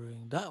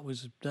during. That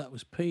was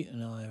Pete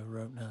and I who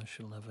wrote Now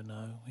She'll Never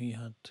Know. He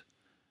had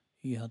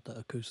that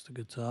acoustic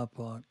guitar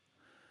part,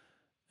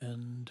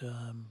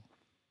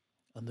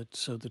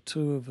 so the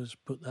two of us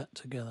put that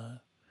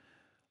together.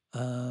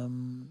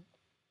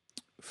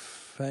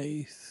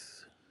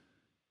 Faith's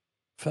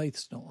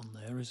not on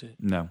there, is it?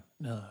 No,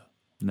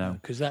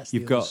 because that's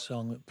you've the got other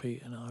song that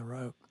Pete and I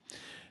wrote.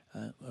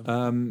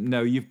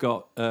 No, you've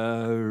got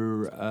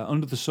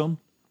Under the Sun,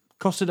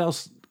 Costa del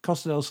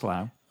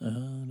Slough.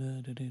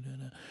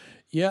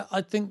 Yeah,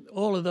 I think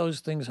all of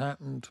those things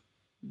happened,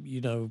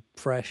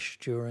 fresh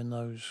during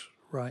those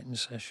writing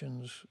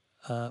sessions.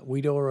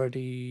 We'd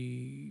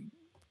already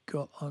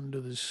got Under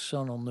the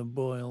Sun on the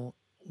boil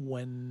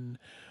when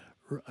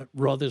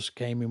Rothers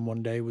came in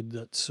one day with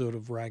that sort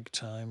of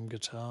ragtime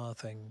guitar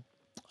thing,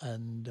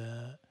 and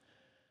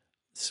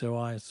so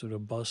I sort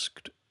of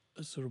busked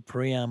a sort of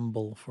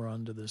preamble for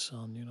Under the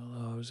Sun, the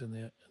hose in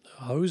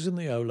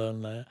the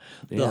ozone layer,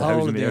 the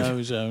hole in the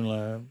ozone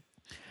layer,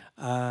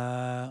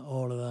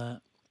 all of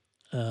that.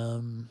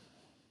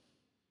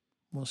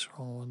 What's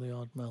wrong with the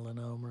odd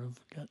melanoma of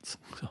gets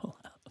all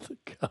out of the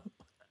cup?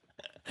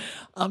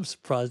 I'm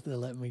surprised they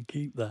let me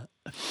keep that.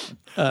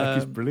 That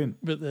is brilliant.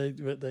 But they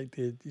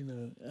did,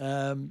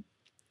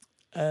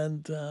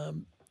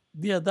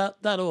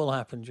 that all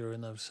happened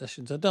during those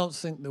sessions. I don't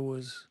think there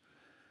was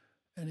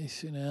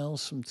anything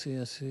else from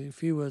TSC. A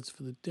Few Words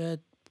for the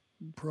Dead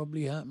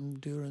probably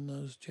happened during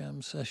those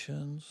jam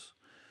sessions.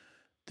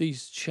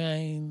 These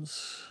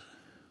Chains,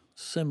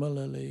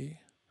 similarly.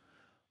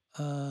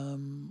 A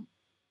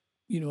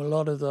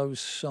lot of those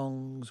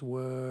songs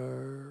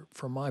were,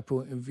 from my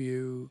point of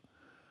view,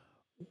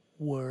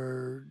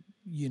 were,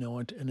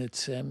 an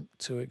attempt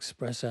to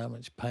express how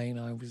much pain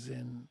I was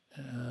in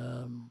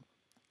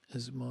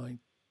as my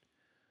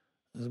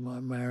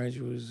marriage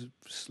was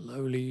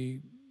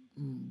slowly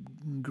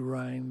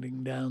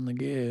grinding down the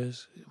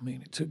gears. I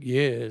mean, it took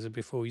years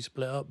before we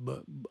split up,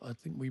 but I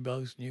think we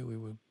both knew we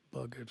were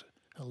buggered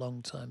a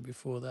long time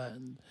before that.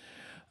 And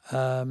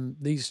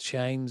These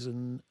Chains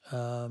and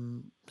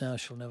Now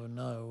She'll Never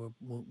Know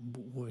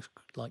were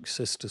like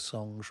sister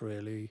songs,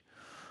 really.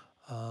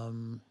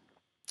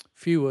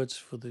 Few Words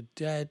for the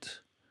Dead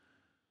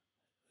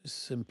is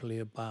simply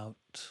about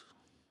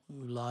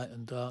light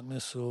and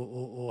darkness,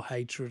 or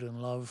hatred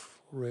and love,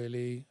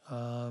 really.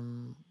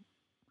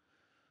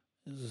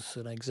 It's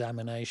an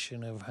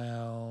examination of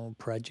how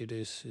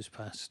prejudice is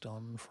passed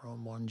on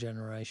from one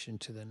generation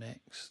to the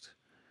next,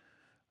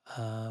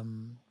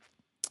 and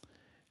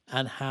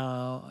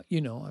how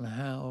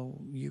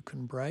you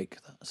can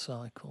break that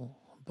cycle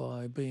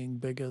by being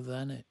bigger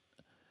than it.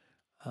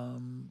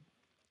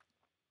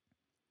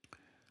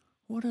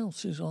 What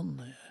else is on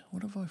there?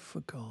 What have I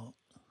forgot?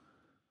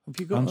 Have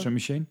you got Answering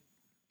Machine?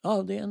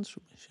 Oh, the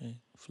Answering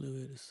Machine. Flew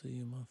here to see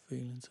you, my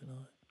feeling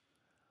tonight.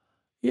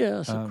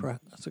 Yeah,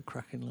 that's a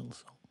cracking little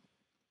song.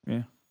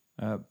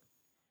 Yeah.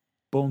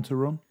 Born to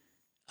Run?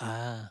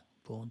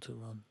 Born to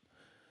Run.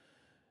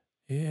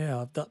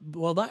 Yeah, that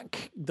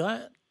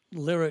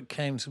lyric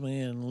came to me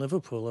in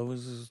Liverpool. I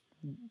was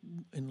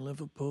in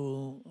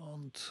Liverpool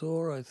on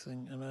tour, I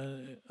think,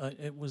 and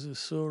it was a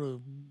sort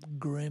of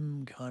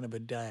grim kind of a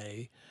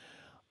day.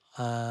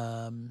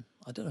 I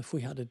don't know if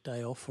we had a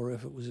day off or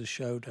if it was a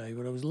show day,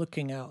 but I was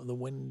looking out the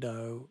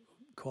window,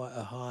 quite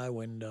a high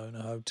window in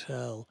a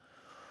hotel,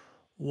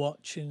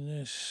 watching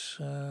this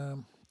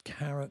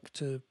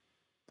character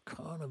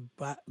kind of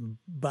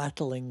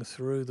battling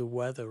through the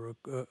weather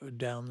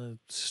down the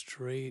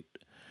street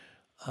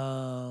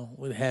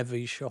with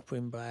heavy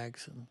shopping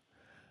bags,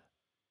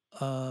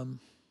 and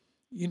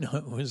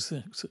it was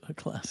a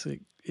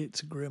classic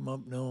 "It's Grim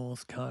Up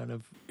North" kind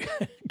of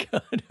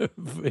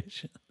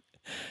vision.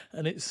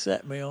 And it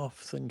set me off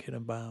thinking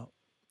about,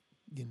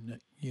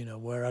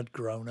 where I'd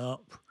grown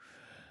up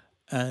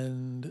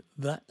and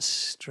that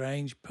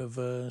strange,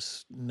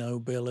 perverse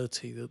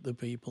nobility that the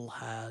people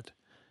had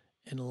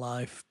in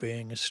life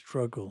being a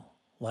struggle.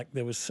 Like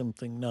there was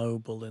something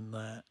noble in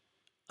that.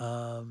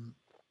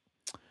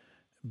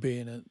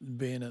 being at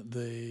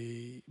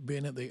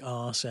the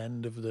arse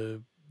end of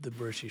the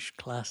British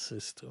class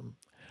system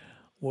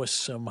was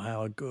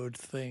somehow a good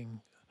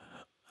thing.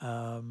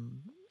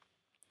 And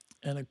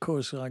of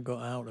course, I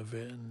got out of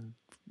it and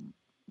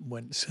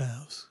went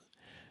south,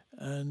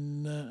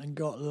 and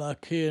got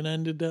lucky and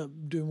ended up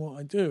doing what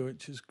I do,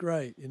 which is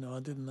great. You know, I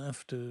didn't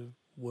have to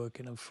work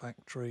in a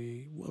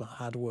factory. Well,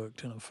 I had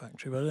worked in a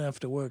factory, but I didn't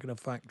have to work in a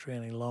factory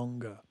any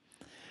longer.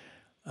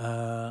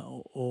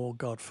 Or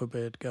God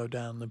forbid, go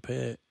down the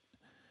pit.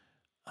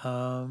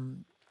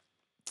 And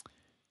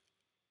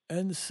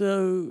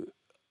so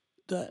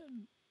that,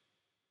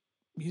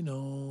 you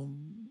know,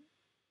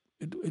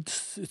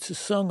 it's a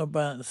song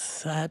about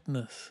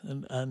sadness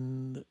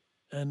and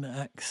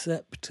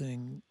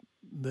accepting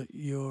that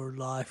your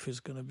life is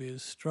going to be a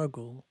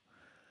struggle,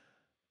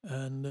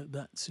 and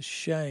that's a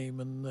shame,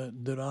 and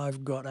that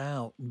I've got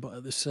out, but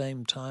at the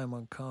same time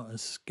I can't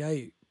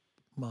escape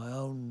my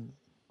own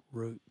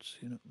roots.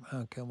 You know,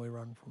 how can we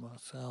run from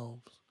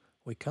ourselves?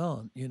 We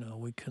can't. You know,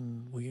 we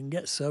can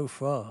get so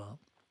far,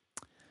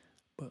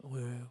 but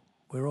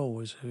we're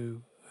always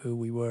who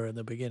we were in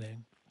the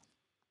beginning.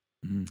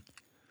 Mm.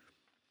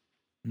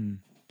 Mm.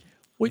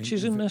 Which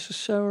isn't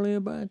necessarily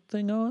a bad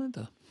thing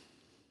either.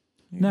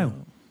 You No.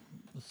 know,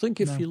 I think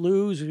if you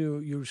lose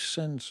your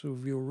sense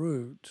of your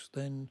roots,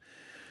 then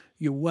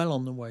you're well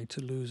on the way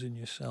to losing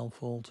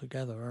yourself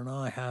altogether. And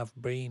I have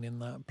been in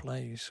that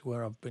place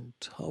where I've been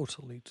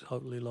totally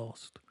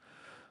lost.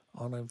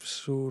 And I've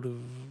sort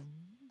of...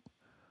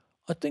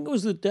 I think it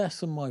was the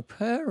death of my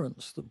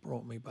parents that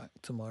brought me back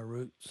to my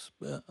roots.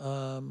 But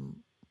I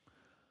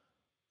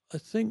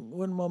think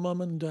when my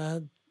mum and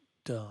dad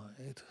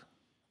died...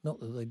 Not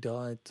that they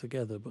died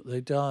together, but they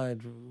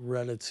died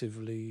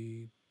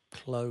relatively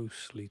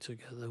closely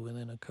together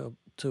within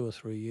 2 or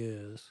 3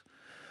 years.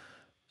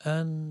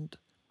 And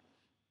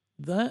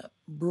that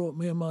brought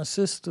me and my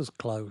sisters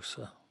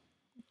closer.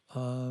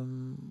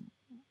 You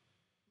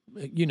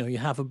know, you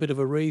have a bit of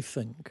a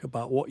rethink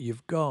about what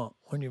you've got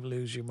when you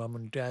lose your mum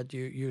and dad.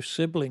 Your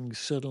siblings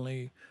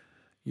suddenly,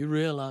 you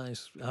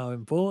realise how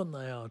important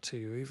they are to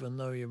you, even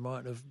though you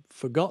might have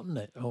forgotten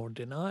it or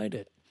denied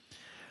it.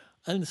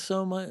 And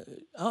so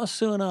our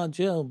Sue and our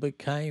Jill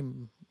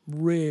became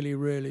really,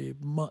 really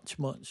much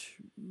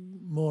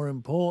more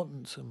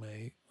important to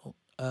me,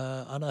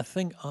 and I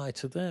think I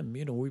to them.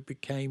 You know, we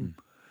became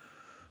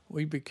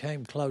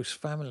close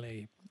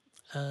family,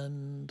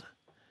 and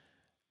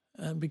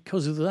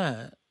because of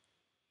that,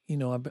 you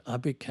know, I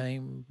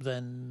became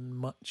then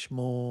much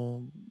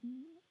more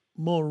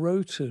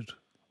rooted,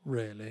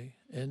 really,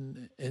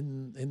 in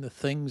the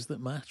things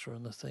that matter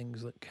and the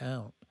things that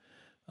count.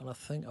 And I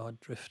think I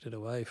drifted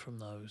away from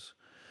those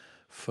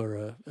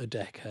for a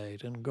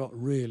decade and got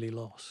really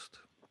lost.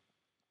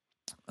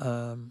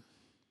 Of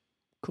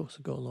course,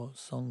 I got a lot of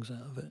songs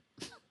out of it.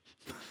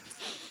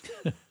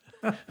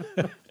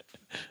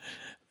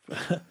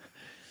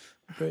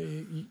 but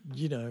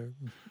you know,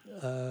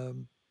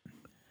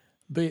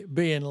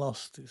 being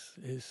lost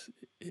is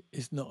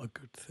not a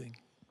good thing.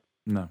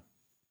 No.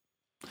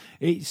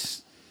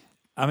 It's...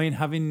 I mean,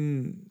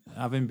 having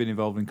been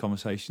involved in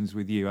conversations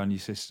with you and your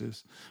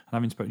sisters, and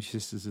having spoken to your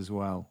sisters as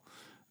well,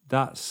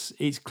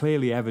 it's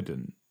clearly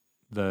evident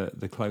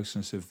the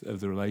closeness of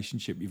the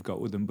relationship you've got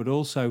with them. But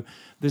also,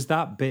 there's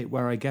that bit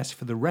where I guess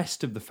for the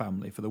rest of the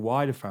family, for the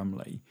wider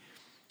family,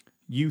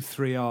 you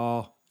three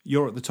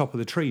you're at the top of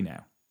the tree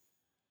now,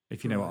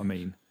 if you know what I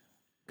mean,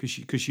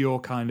 because you're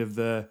kind of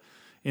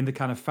in the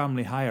kind of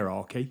family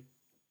hierarchy.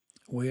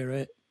 We're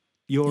it.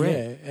 You're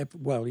it.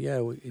 Well,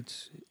 yeah,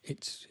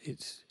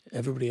 it's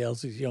everybody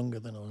else is younger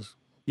than us.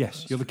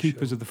 Yes, you're the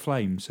keepers of the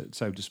flames,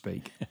 so to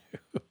speak.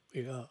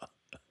 We are.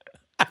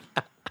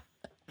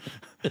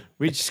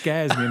 Which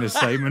scares me in a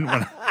statement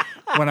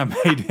when I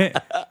made it.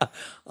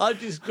 I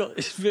just got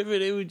this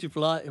vivid image of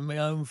lighting my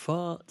own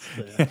farts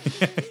there.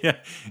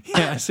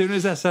 Yeah. As soon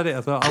as I said it,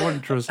 I thought I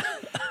wouldn't trust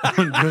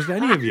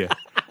any of you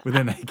with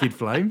a naked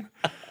flame.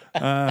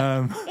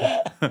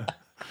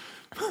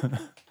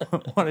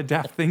 What a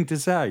daft thing to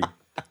say.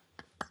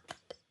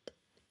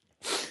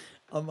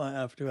 I might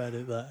have to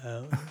edit that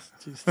out.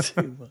 It's just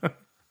too much.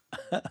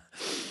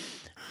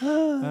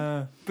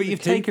 But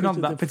you've taken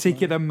on that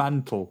particular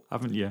mantle,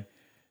 haven't you?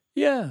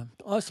 Yeah,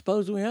 I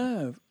suppose we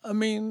have. I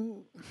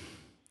mean,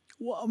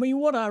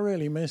 what I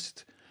really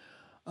missed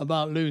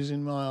about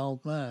losing my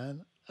old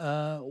man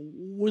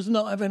was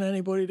not having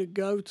anybody to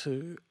go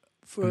to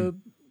for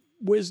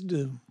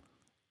wisdom.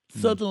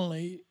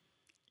 Suddenly,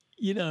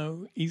 you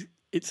know,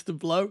 it's the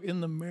bloke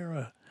in the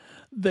mirror.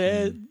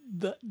 There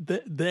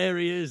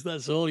he is.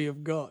 That's all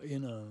you've got, you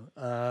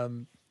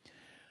know.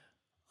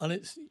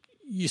 And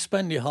you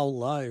spend your whole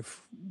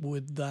life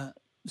with that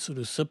sort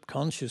of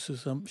subconscious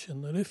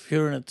assumption that if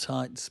you're in a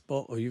tight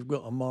spot or you've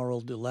got a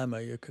moral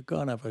dilemma, you could go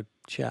and have a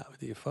chat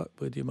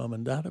with your mum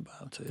and dad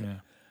about it.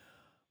 Yeah.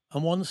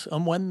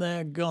 And when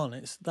they're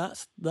gone,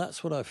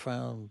 that's what I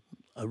found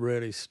a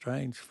really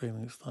strange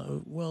feeling. It's like,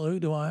 well, who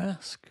do I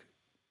ask?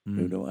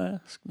 Who do I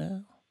ask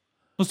now?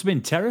 Must have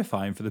been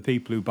terrifying for the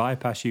people who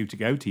bypass you to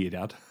go to your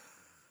dad.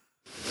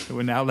 So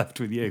we're now left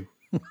with you.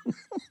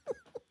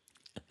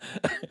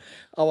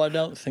 Oh, I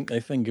don't think they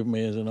think of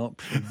me as an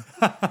option.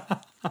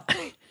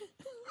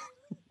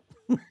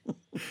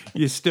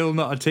 You're still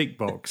not a tick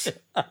box.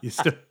 You're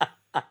still...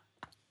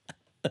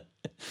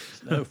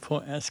 There's no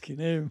point asking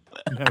him.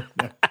 No.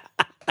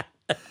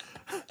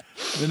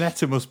 The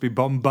Netta must be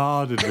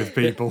bombarded with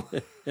people.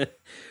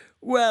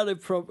 Well,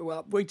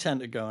 we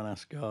tend to go and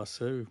ask our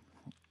Sue.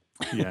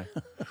 Yeah.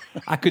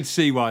 I could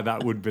see why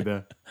that would be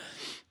the...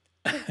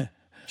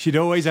 She'd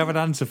always have an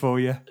answer for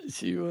you.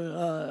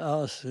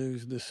 Our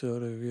Sue's the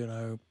sort of,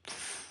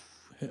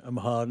 hit 'em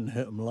hard and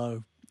hit 'em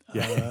low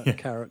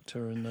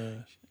character in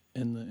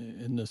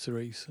the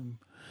threesome.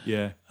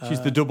 Yeah.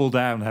 She's the double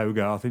down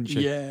Hogarth, isn't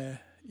she? Yeah,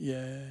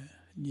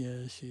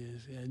 she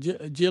is.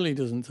 Yeah. Jilly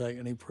doesn't take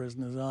any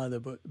prisoners either,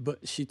 but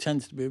she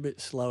tends to be a bit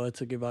slower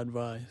to give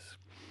advice.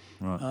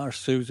 Right. Our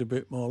Sue's a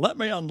bit more, let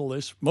me handle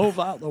this, move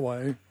out the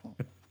way,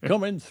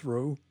 come in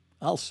through,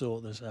 I'll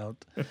sort this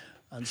out.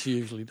 And she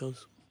usually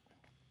does.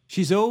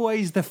 She's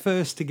always the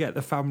first to get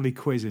the family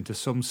quiz into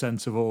some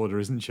sense of order,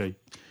 isn't she?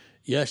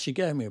 Yeah, she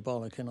gave me a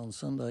bollocking on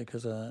Sunday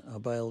because I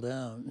bailed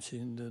out.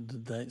 The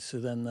date,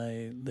 so then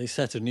they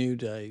set a new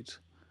date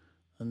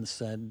and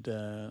said,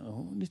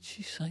 what did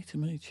she say to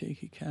me,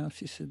 cheeky cow?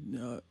 She said,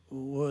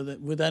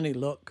 with any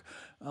luck,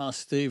 our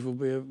Steve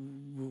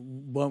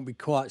won't be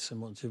quite so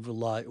much of a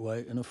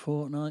lightweight in a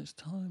fortnight's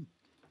time.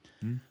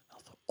 I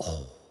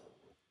thought,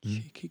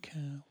 cheeky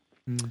cow.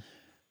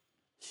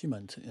 She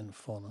meant it in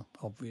fun,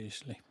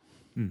 obviously.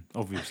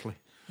 Obviously.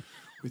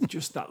 With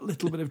just that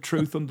little bit of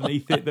truth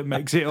underneath it that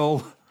makes it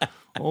all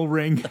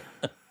ring.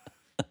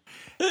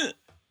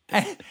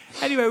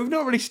 Anyway, we've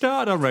not really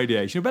started on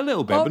radiation, but a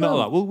little bit, but not a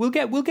lot. We'll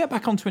get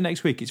back onto it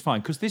next week. It's fine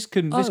because this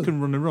can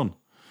run and run.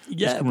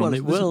 Yeah, well,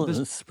 it will at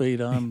the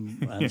speed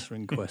I'm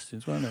answering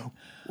questions, won't it?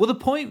 Well,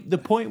 the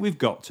point we've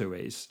got to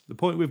is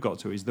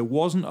there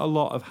wasn't a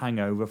lot of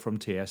hangover from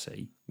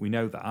TSE. We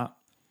know that.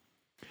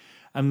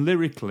 And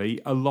lyrically,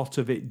 a lot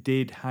of it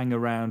did hang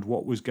around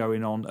what was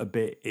going on a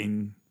bit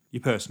in your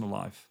personal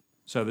life.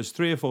 So there's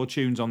 3 or 4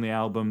 tunes on the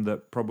album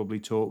that probably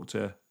talk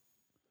to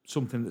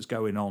something that's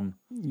going on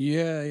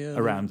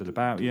around and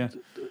about you.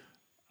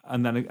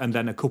 And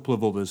then a couple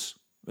of others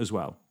as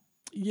well.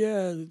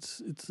 Yeah,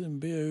 it's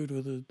imbued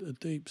with a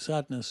deep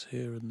sadness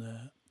here and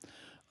there.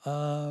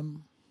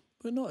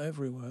 But not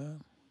everywhere.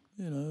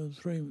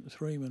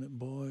 3-Minute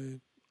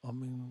Boy, I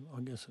mean, I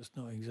guess it's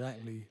not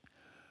exactly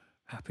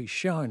happy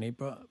shiny,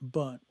 but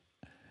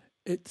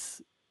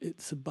it's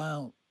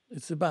about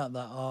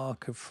that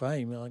arc of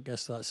fame. I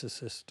guess that's a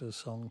sister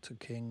song to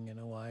King in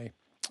a way.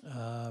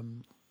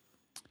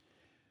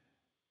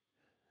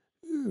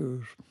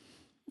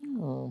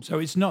 So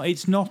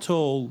it's not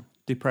all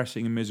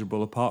depressing and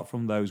miserable, apart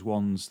from those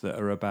ones that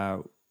are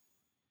about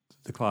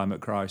the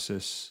climate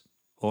crisis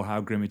or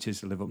how grim it is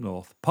to live up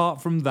north. Apart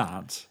from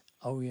that,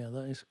 oh yeah,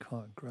 that is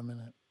quite grim,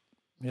 isn't it?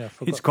 Yeah,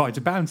 it's quite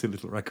a bouncy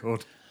little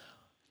record.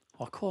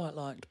 I quite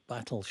liked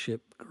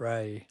Battleship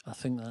Grey. I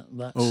think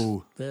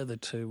they're the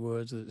 2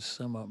 words that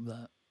sum up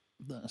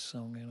that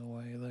song in a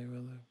way. They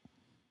were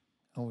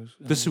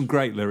There's some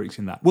great lyrics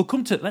in that.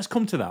 Let's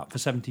come to that for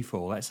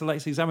 74.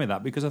 Let's examine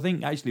that because I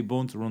think actually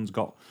Born to Run's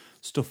got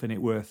stuff in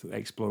it worth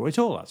exploring. It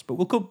all has, but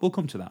we'll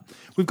come to that.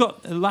 We've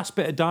got a last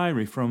bit of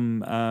diary from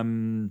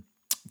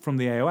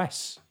the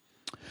AOS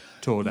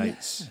tour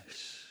dates.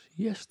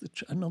 Yes,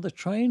 another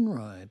train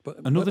ride, but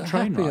a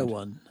train happier ride.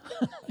 one.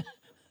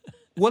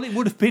 Well, it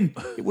would have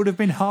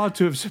been hard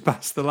to have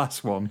surpassed the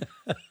last one.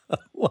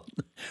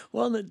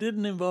 one that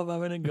didn't involve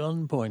having a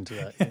gun pointed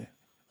at you.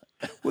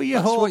 Well, you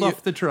hauled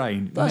off the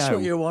train. That's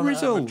what you want out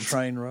of a Results.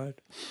 train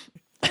ride.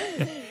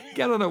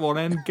 Get on at one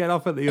end, get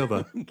off at the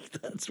other.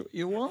 That's what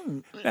you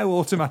want. No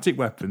automatic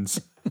weapons.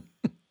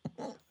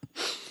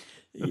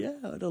 Yeah,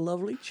 I had a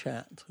lovely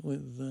chat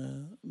with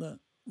that.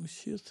 Was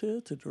she a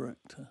theatre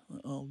director?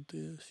 Oh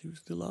dear, she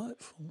was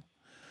delightful.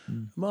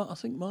 I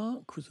think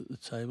Mark was at the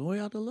table. We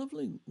had a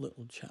lovely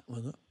little chat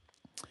with her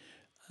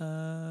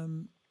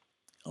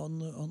on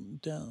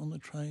the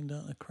train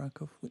down to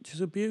Krakow, which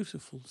is a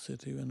beautiful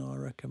city, and I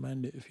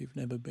recommend it if you've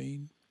never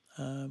been.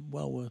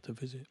 Well worth a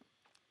visit.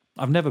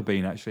 I've never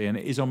been actually, and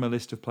it is on my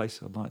list of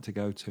places I'd like to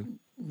go to.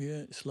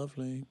 Yeah, it's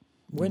lovely.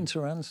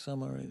 Winter and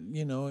summer,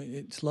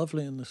 it's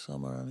lovely in the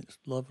summer and it's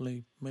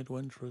lovely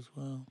midwinter as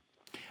well.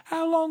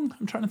 How long?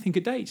 I'm trying to think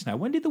of dates now.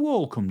 When did the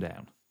wall come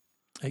down?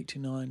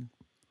 89.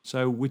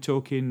 So we're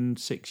talking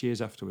 6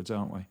 years afterwards,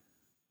 aren't we?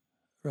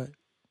 Right.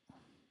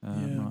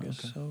 Right, I guess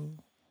okay. so.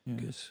 Yeah. I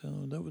guess so.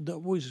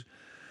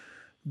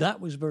 That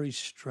was very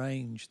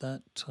strange.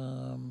 That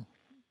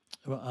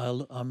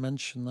I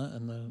mentioned that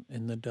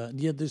in the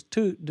yeah. There's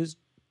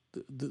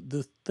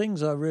the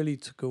things I really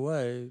took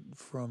away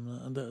from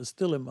that, and that are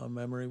still in my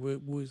memory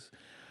was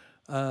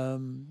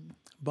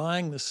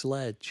buying the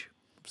sledge.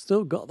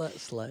 Still got that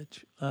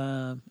sledge.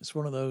 It's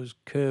one of those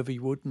curvy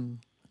wooden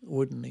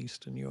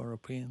Eastern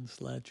European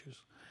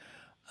sledges.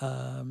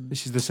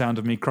 This is the sound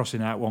of me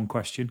crossing out one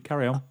question.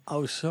 Carry on.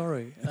 Oh,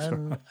 sorry.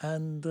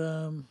 And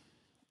the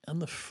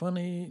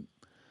funny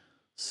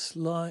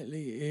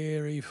slightly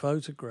eerie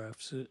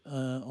photographs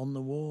on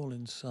the wall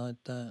inside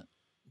that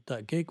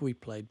gig we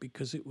played,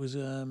 because it was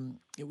a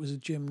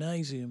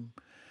gymnasium,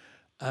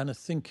 and I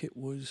think it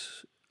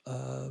must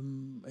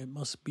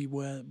be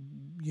where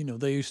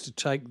they used to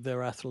take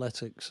their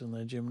athletics and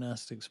their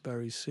gymnastics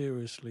very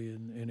seriously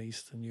in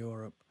Eastern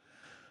Europe,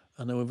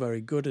 and they were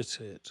very good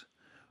at it.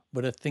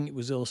 But I think it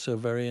was also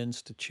very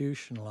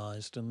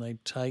institutionalized, and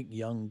they'd take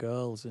young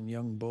girls and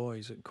young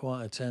boys at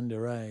quite a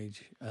tender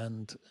age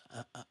and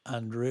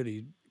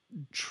really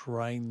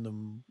train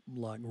them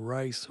like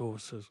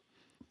racehorses.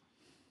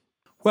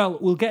 Well,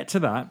 we'll get to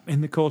that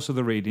in the course of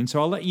the reading.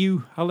 So I'll let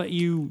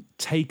you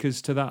take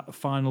us to that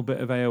final bit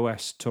of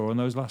AOS tour on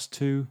those last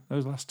two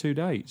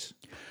dates.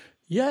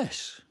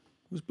 Yes,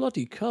 it was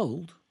bloody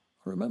cold.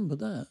 I remember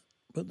that,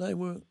 but they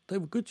were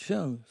good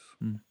shows.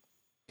 Mm.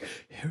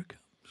 Here it comes.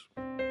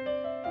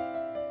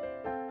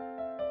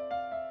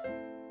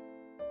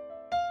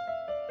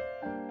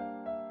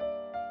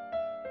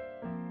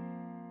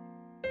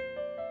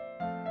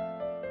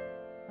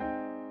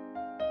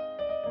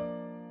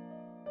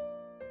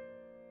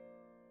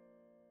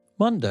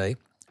 Monday,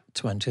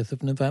 20th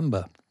of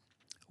November,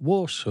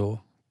 Warsaw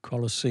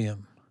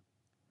Colosseum.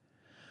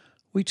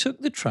 We took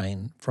the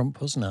train from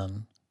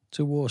Poznan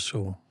to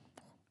Warsaw.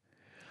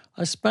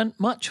 I spent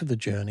much of the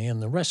journey in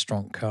the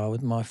restaurant car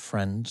with my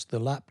friends, the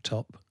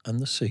laptop and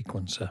the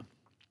sequencer.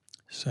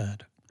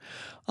 Sad.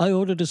 I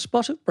ordered a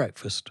spot of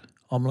breakfast,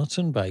 omelette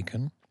and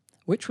bacon,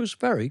 which was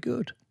very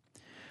good.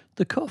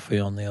 The coffee,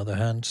 on the other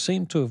hand,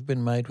 seemed to have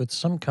been made with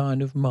some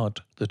kind of mud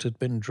that had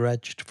been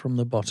dredged from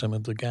the bottom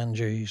of the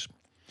Ganges.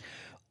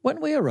 When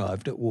we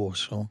arrived at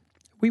Warsaw,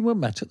 we were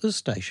met at the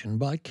station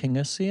by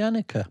Kinga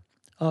Sienica,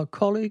 our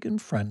colleague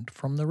and friend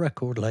from the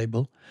record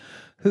label,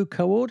 who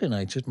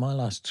coordinated my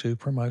last 2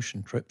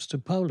 promotion trips to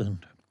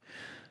Poland.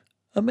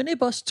 A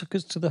minibus took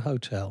us to the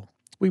hotel.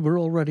 We were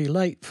already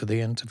late for the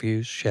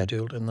interviews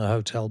scheduled in the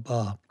hotel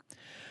bar.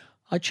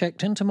 I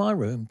checked into my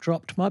room,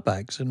 dropped my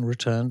bags and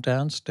returned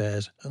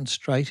downstairs and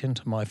straight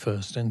into my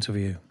first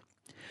interview.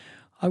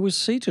 I was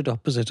seated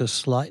opposite a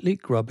slightly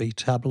grubby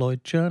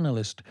tabloid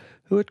journalist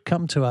who had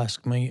come to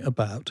ask me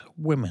about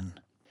women.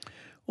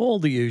 All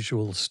the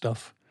usual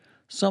stuff,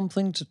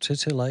 something to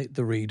titillate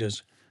the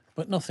readers,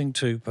 but nothing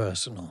too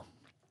personal.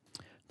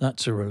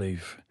 That's a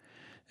relief.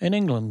 In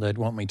England, they'd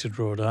want me to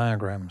draw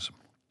diagrams.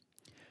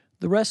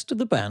 The rest of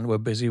the band were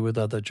busy with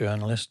other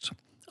journalists.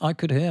 I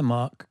could hear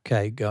Mark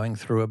Kay going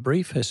through a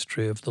brief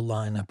history of the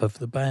lineup of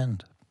the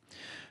band.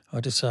 I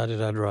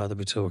decided I'd rather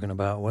be talking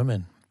about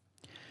women.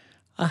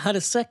 I had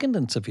a second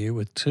interview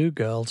with 2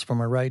 girls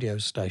from a radio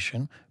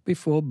station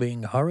before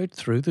being hurried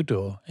through the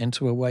door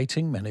into a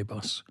waiting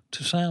minibus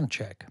to sound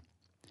check.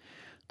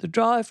 The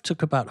drive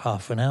took about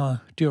half an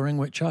hour, during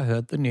which I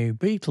heard the new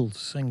Beatles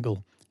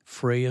single,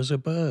 Free as a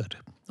Bird,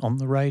 on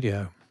the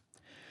radio.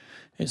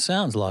 It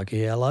sounds like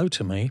ELO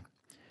to me.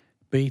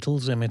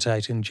 Beatles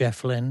imitating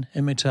Jeff Lynne,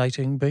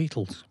 imitating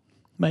Beatles.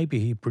 Maybe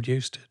he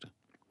produced it.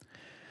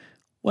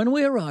 When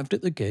we arrived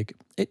at the gig,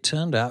 it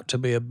turned out to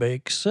be a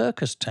big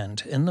circus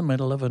tent in the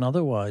middle of an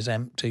otherwise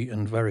empty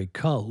and very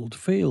cold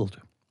field.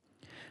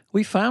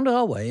 We found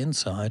our way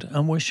inside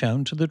and were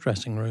shown to the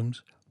dressing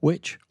rooms,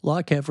 which,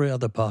 like every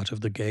other part of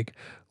the gig,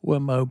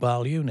 were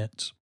mobile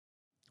units.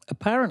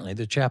 Apparently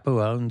the chap who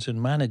owns and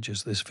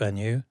manages this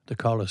venue, the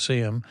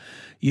Colosseum,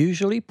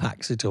 usually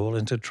packs it all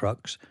into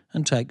trucks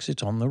and takes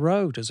it on the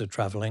road as a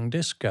travelling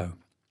disco.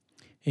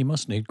 He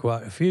must need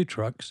quite a few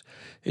trucks.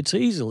 It's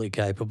easily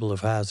capable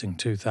of housing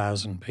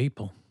 2,000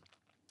 people.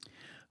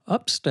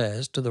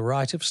 Upstairs, to the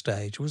right of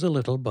stage, was a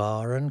little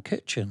bar and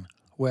kitchen,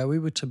 where we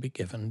were to be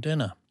given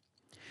dinner.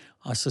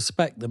 I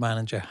suspect the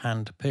manager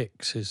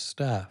hand-picks his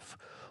staff,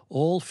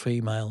 all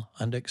female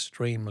and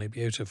extremely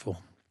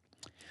beautiful.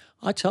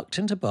 I tucked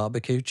into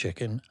barbecue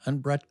chicken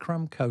and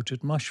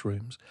breadcrumb-coated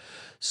mushrooms,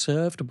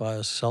 served by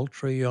a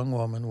sultry young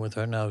woman with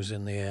her nose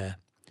in the air.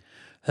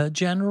 Her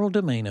general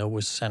demeanour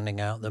was sending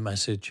out the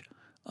message,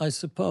 I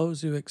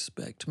suppose you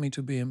expect me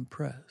to be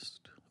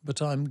impressed,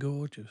 but I'm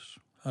gorgeous,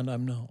 and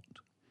I'm not.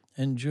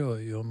 Enjoy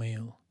your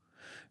meal.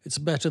 It's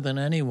better than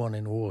anyone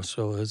in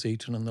Warsaw has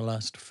eaten in the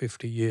last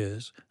 50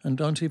 years, and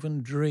don't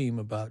even dream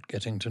about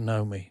getting to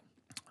know me.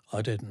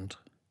 I didn't.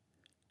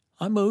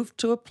 I moved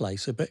to a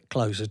place a bit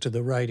closer to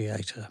the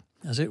radiator,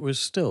 as it was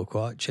still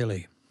quite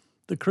chilly.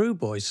 The crew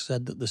boys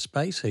said that the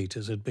space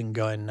heaters had been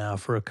going now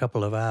for a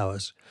couple of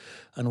hours,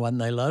 and when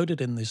they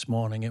loaded in this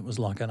morning it was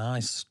like an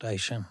ice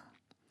station.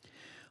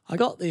 I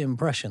got the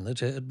impression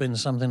that it had been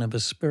something of a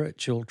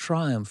spiritual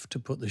triumph to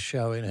put the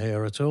show in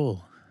here at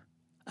all.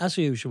 As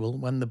usual,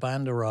 when the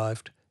band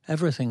arrived,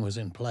 everything was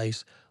in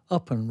place,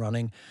 up and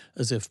running,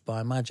 as if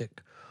by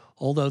magic,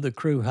 although the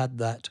crew had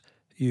that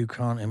 "you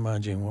can't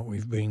imagine what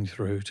we've been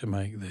through to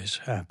make this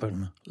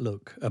happen"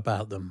 look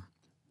about them.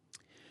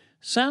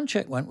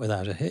 Soundcheck went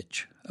without a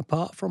hitch,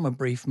 apart from a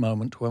brief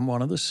moment when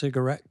one of the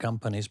cigarette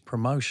company's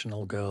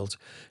promotional girls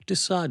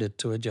decided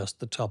to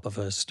adjust the top of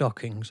her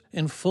stockings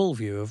in full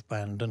view of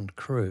band and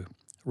crew,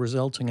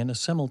 resulting in a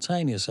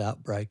simultaneous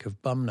outbreak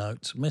of bum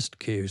notes, missed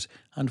queues,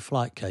 and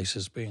flight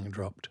cases being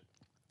dropped.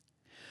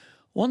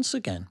 Once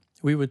again,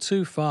 we were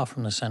too far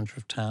from the centre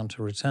of town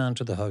to return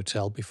to the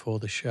hotel before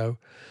the show,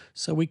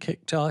 so we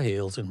kicked our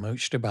heels and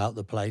mooched about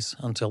the place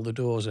until the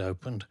doors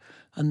opened,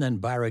 and then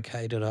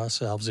barricaded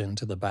ourselves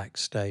into the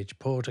backstage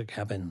porter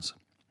cabins.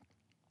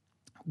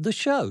 The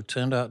show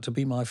turned out to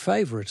be my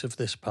favourite of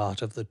this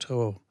part of the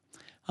tour.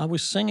 I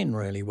was singing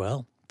really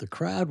well, the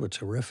crowd were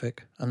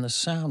terrific, and the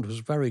sound was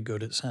very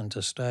good at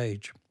centre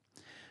stage.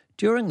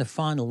 During the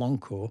final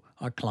encore,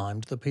 I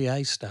climbed the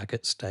PA stack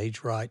at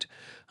stage right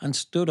and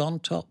stood on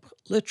top,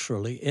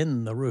 literally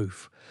in the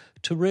roof,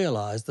 to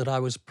realise that I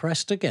was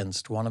pressed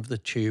against one of the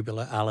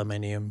tubular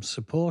aluminium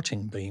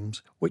supporting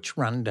beams which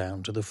ran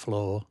down to the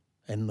floor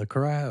in the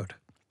crowd.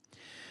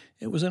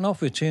 It was an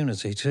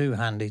opportunity too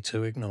handy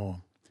to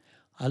ignore.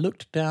 I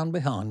looked down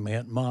behind me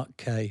at Mark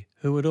Kay,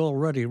 who had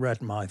already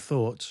read my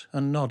thoughts,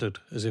 and nodded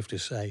as if to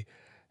say,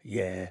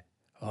 "Yeah,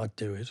 I'd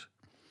do it."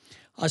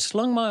 I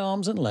slung my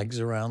arms and legs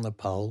around the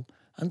pole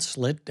and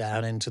slid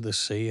down into the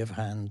sea of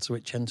hands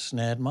which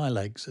ensnared my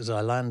legs as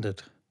I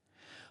landed.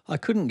 I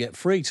couldn't get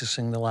free to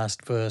sing the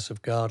last verse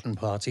of Garden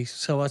Party,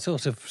 so I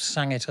sort of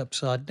sang it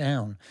upside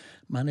down,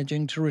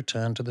 managing to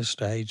return to the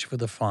stage for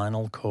the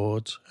final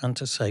chords and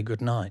to say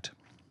goodnight.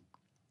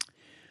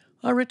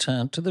 I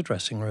returned to the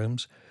dressing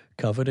rooms,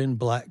 covered in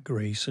black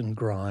grease and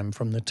grime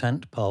from the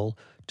tent pole,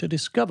 to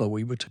discover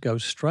we were to go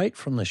straight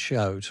from the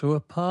show to a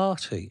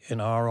party in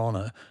our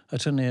honour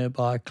at a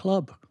nearby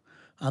club,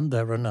 and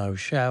there were no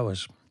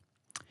showers.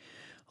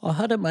 I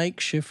had a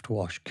makeshift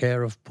wash,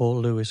 care of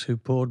Paul Lewis, who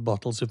poured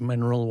bottles of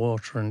mineral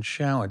water and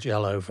shower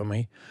gel over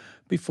me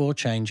before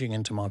changing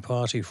into my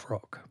party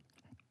frock.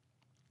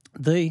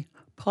 The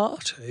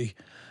party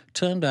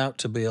turned out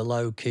to be a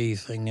low-key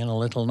thing in a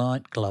little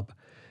nightclub.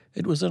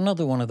 It was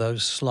another one of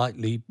those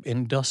slightly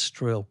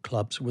industrial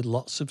clubs with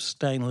lots of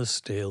stainless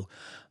steel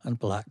and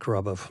black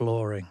rubber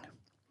flooring.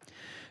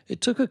 It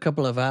took a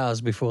couple of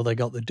hours before they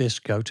got the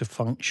disco to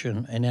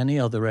function in any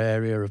other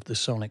area of the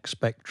sonic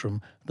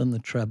spectrum than the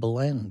treble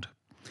end.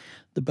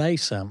 The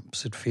bass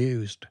amps had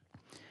fused.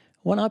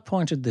 When I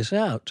pointed this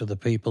out to the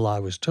people I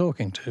was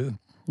talking to,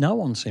 no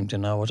one seemed to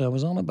know what I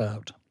was on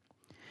about.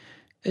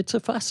 It's a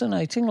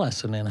fascinating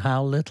lesson in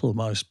how little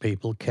most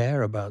people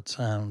care about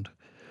sound.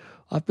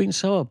 I've been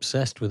so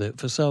obsessed with it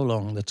for so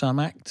long that I'm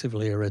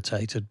actively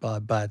irritated by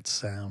bad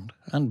sound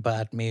and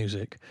bad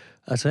music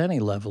at any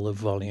level of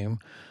volume,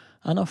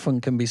 and often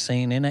can be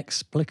seen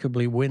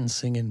inexplicably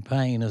wincing in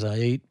pain as I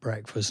eat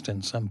breakfast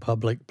in some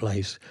public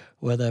place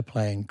where they're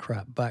playing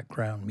crap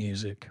background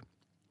music.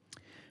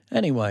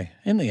 Anyway,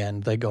 in the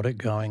end they got it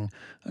going,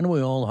 and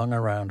we all hung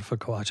around for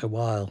quite a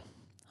while.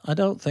 I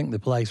don't think the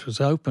place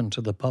was open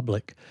to the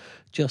public,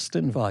 just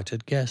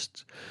invited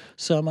guests,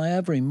 so my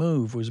every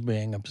move was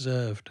being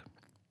observed.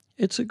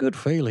 It's a good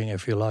feeling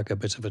if you like a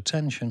bit of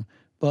attention,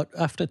 but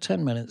after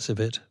 10 minutes of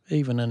it,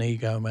 even an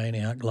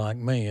egomaniac like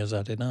me has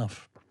had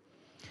enough.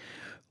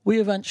 We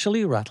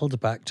eventually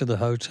rattled back to the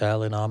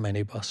hotel in our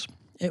minibus.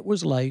 It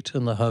was late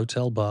and the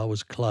hotel bar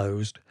was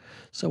closed,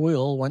 so we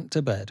all went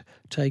to bed,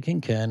 taking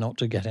care not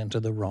to get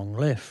into the wrong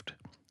lift.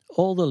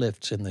 All the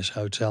lifts in this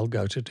hotel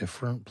go to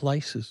different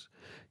places.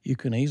 You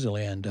can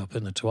easily end up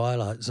in the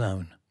Twilight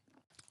Zone.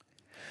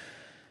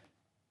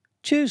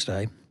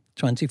 Tuesday,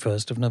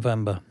 21st of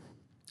November.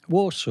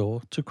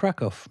 Warsaw to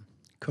Krakow,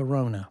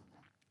 Corona.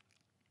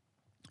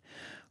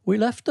 We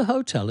left the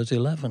hotel at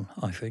 11,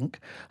 I think,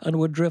 and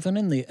were driven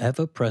in the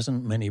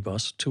ever-present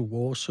minibus to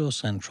Warsaw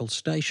Central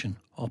Station,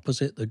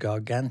 opposite the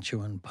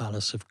gargantuan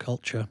Palace of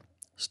Culture,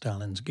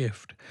 Stalin's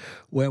gift,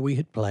 where we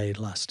had played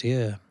last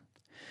year.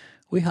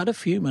 We had a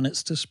few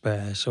minutes to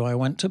spare, so I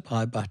went to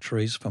buy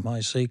batteries for my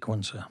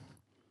sequencer.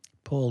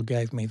 Paul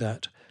gave me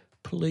that,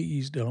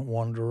 "Please don't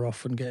wander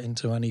off and get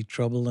into any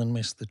trouble and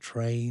miss the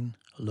train"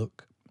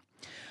 look.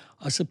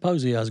 I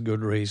suppose he has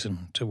good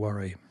reason to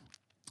worry.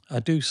 I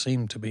do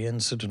seem to be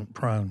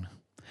incident-prone.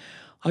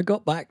 I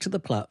got back to the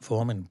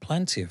platform in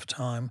plenty of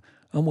time,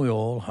 and we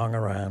all hung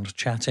around,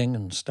 chatting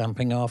and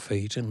stamping our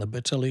feet in the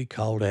bitterly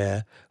cold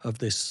air of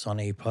this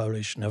sunny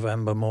Polish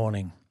November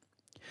morning.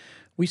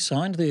 We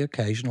signed the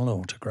occasional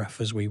autograph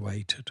as we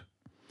waited.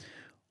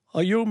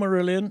 "Are you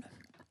Marillion?"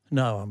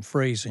 "No, I'm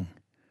freezing."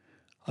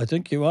 "I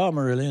think you are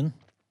Marillion."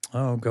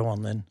 "Oh, go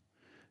on then."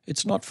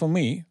 "It's not for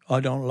me. I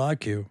don't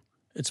like you.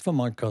 It's for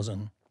my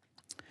cousin."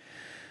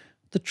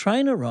 The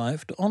train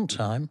arrived on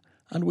time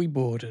and we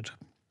boarded.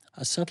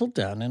 I settled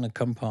down in a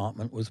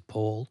compartment with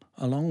Paul,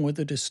 along with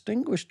a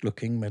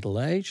distinguished-looking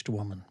middle-aged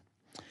woman.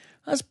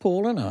 As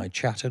Paul and I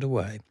chatted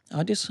away,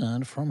 I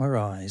discerned from her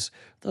eyes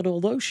that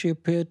although she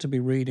appeared to be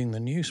reading the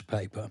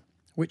newspaper,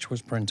 which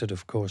was printed,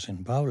 of course,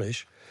 in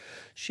Polish,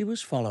 she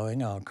was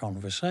following our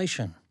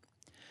conversation.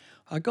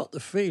 I got the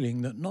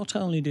feeling that not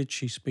only did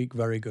she speak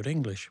very good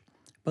English,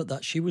 but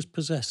that she was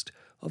possessed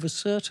of a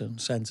certain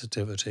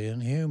sensitivity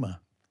and humour.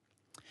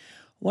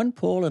 When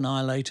Paul and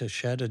I later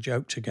shared a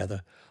joke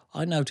together,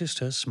 I noticed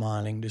her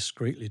smiling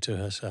discreetly to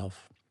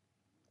herself.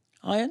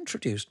 I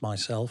introduced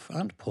myself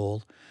and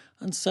Paul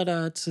and said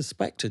I had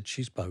suspected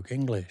she spoke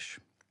English.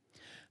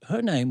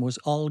 Her name was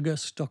Olga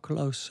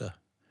Stoklosa.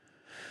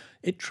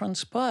 It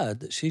transpired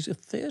that she's a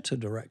theatre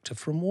director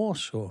from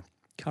Warsaw,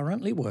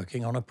 currently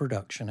working on a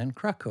production in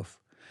Krakow.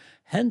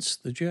 Hence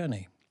the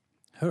journey.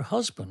 Her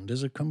husband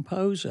is a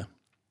composer.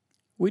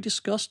 We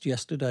discussed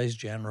yesterday's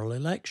general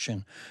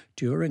election,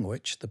 during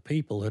which the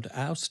people had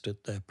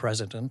ousted their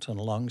president and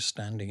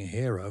long-standing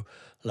hero,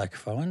 Lech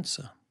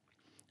Wałęsa,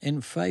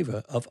 in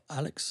favour of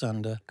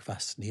Alexander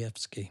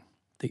Kwaśniewski,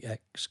 the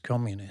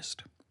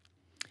ex-communist.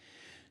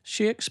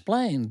 She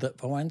explained that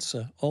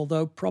Wałęsa,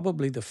 although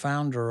probably the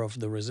founder of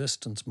the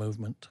resistance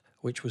movement,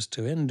 which was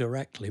to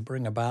indirectly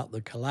bring about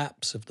the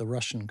collapse of the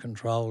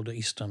Russian-controlled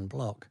Eastern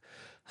Bloc,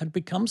 had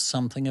become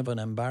something of an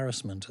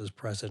embarrassment as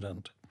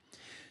president.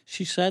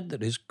 She said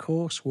that his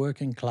coarse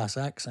working-class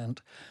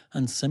accent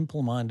and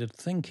simple-minded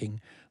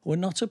thinking were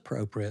not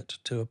appropriate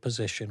to a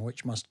position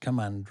which must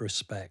command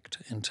respect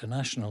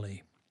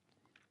internationally.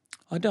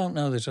 I don't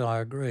know that I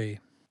agree.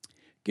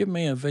 Give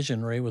me a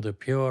visionary with a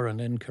pure and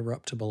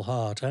incorruptible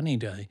heart any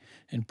day,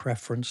 in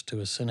preference to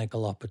a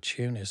cynical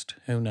opportunist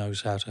who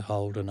knows how to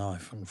hold a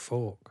knife and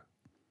fork.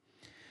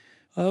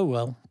 Oh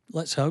well,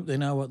 let's hope they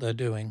know what they're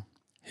doing.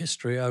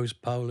 History owes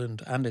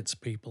Poland and its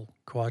people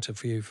quite a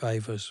few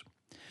favours.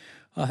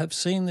 I have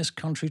seen this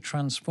country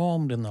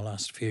transformed in the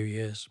last few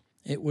years.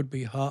 It would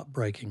be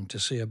heartbreaking to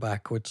see a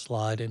backward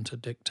slide into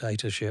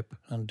dictatorship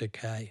and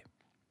decay.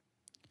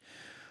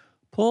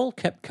 Paul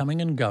kept coming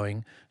and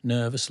going,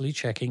 nervously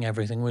checking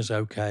everything was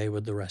okay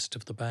with the rest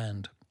of the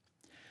band.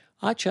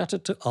 I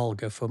chatted to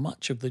Olga for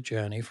much of the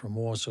journey from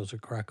Warsaw to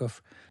Krakow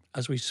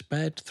as we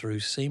sped through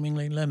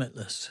seemingly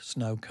limitless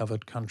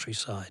snow-covered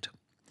countryside.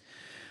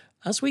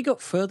 As we got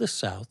further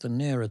south and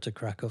nearer to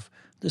Krakow,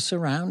 the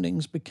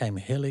surroundings became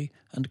hilly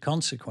and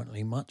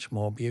consequently much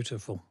more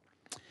beautiful.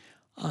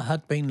 I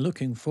had been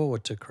looking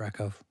forward to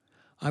Krakow.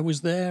 I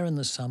was there in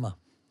the summer.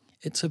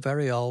 It's a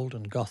very old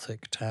and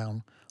gothic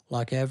town,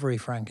 like every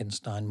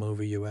Frankenstein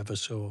movie you ever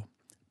saw.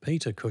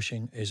 Peter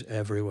Cushing is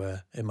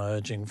everywhere,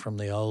 emerging from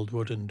the old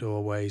wooden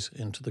doorways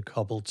into the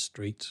cobbled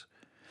streets.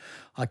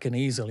 I can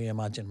easily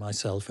imagine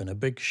myself in a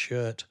big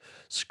shirt,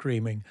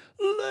 screaming,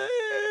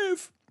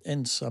 "Live!"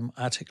 in some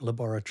attic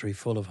laboratory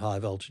full of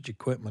high-voltage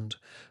equipment,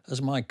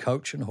 as my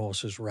coach and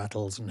horses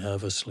rattles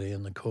nervously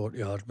in the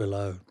courtyard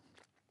below.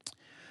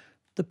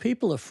 The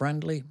people are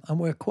friendly, and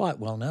we're quite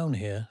well known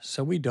here,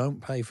 so we don't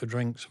pay for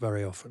drinks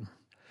very often.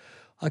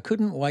 I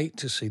couldn't wait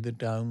to see the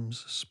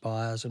domes,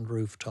 spires and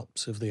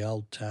rooftops of the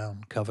old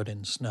town covered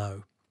in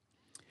snow.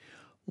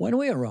 When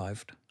we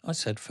arrived, I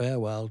said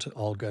farewell to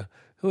Olga,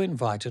 who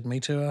invited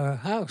me to her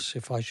house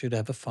if I should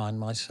ever find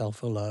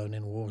myself alone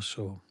in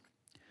Warsaw.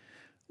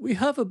 "We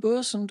have a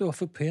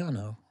Bösendorfer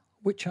piano,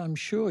 which I'm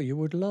sure you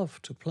would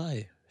love to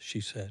play,"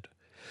 she said,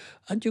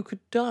 "and you could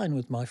dine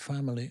with my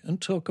family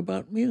and talk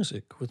about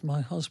music with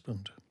my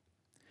husband."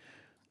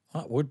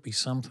 That would be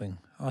something.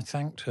 I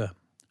thanked her.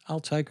 I'll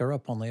take her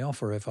up on the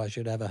offer if I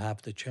should ever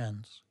have the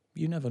chance.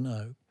 You never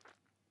know.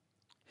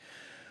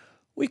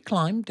 We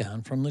climbed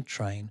down from the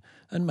train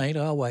and made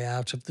our way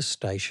out of the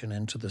station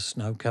into the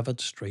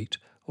snow-covered street,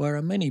 where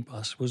a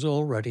minibus was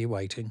already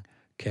waiting,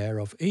 care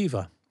of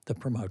Eva, the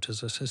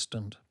promoter's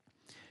assistant.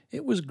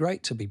 It was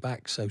great to be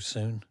back so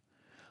soon.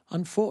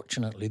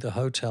 Unfortunately, the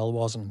hotel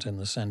wasn't in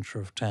the centre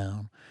of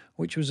town,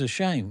 which was a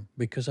shame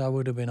because I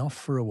would have been off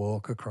for a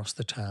walk across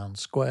the town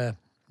square,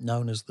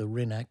 known as the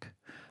Rynek,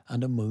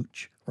 and a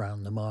mooch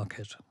round the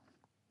market.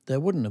 There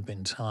wouldn't have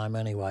been time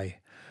anyway.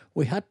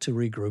 We had to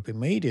regroup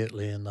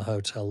immediately in the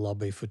hotel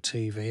lobby for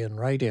TV and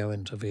radio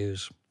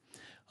interviews.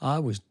 I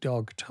was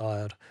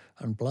dog-tired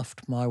and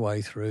bluffed my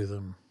way through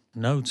them.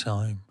 No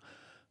time.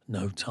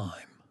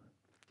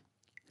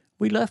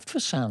 We left for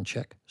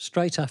soundcheck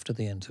straight after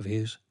the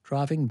interviews,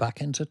 driving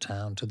back into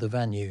town to the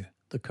venue,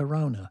 the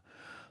Corona,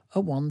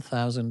 a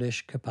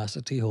 1,000-ish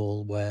capacity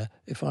hall where,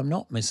 if I'm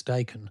not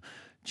mistaken,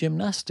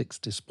 gymnastics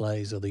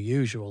displays are the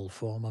usual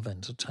form of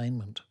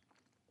entertainment.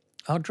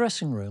 Our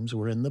dressing rooms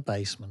were in the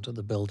basement of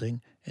the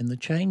building, in the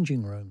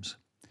changing rooms.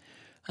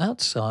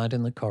 Outside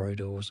in the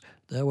corridors,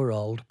 there were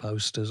old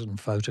posters and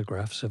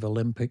photographs of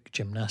Olympic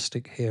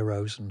gymnastic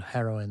heroes and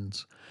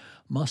heroines,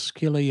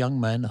 muscular young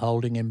men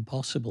holding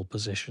impossible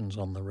positions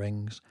on the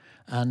rings,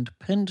 and,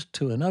 pinned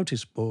to a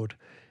notice board,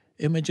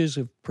 images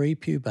of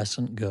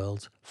prepubescent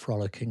girls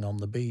frolicking on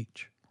the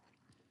beach.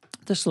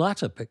 This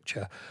latter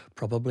picture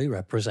probably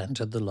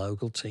represented the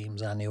local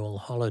team's annual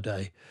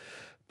holiday,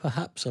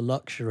 perhaps a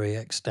luxury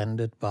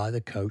extended by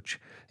the coach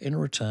in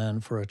return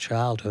for a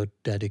childhood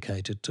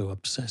dedicated to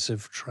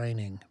obsessive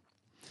training.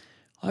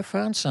 I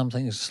found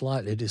something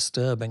slightly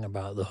disturbing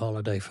about the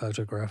holiday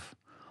photograph.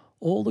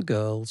 All the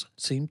girls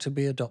seemed to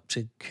be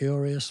adopting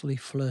curiously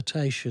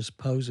flirtatious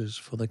poses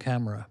for the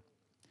camera.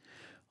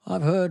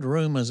 I've heard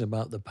rumours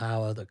about the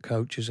power that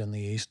coaches in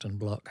the Eastern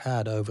Bloc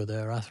had over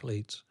their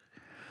athletes.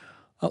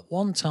 At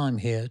one time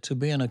here, to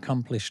be an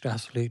accomplished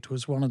athlete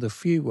was one of the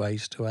few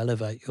ways to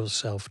elevate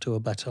yourself to a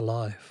better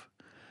life.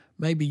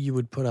 Maybe you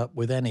would put up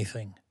with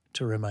anything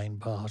to remain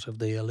part of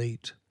the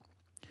elite.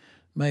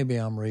 Maybe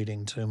I'm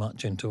reading too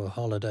much into a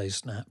holiday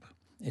snap.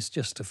 It's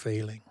just a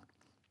feeling.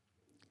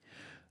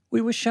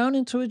 We were shown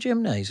into a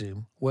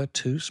gymnasium where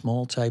 2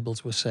 small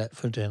tables were set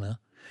for dinner.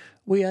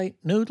 We ate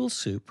noodle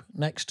soup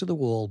next to the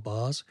wall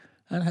bars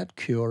and had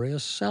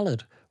curious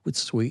salad with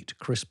sweet,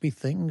 crispy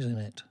things in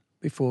it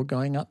before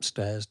going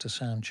upstairs to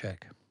sound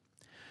check.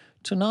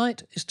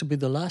 Tonight is to be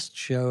the last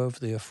show of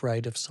the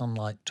Afraid of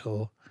Sunlight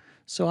tour,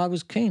 so I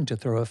was keen to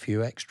throw a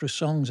few extra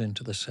songs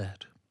into the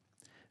set.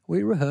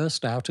 We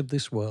rehearsed Out of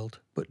This World,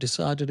 but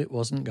decided it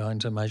wasn't going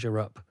to measure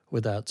up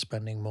without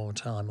spending more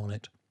time on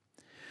it.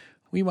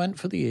 We went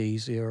for the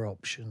easier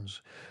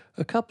options,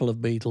 a couple of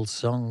Beatles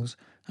songs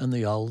and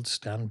the old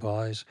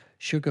standbys,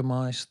 Sugar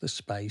Mice, The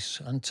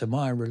Space, and to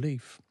my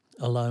relief,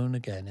 Alone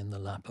Again in the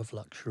Lap of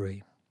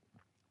Luxury.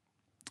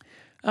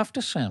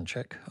 After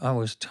soundcheck, I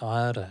was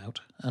tired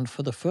out, and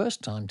for the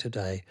first time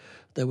today,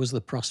 there was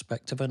the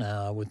prospect of an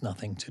hour with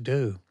nothing to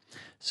do.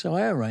 So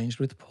I arranged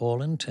with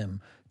Paul and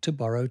Tim to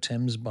borrow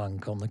Tim's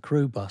bunk on the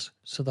crew bus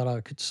so that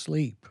I could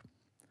sleep.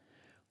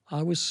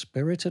 I was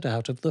spirited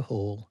out of the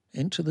hall,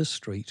 into the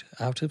street,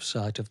 out of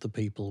sight of the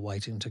people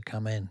waiting to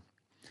come in.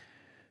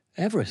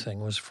 Everything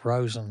was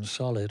frozen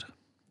solid.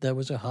 There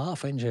was a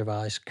half-inch of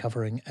ice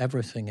covering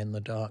everything in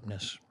the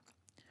darkness.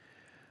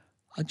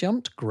 I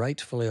jumped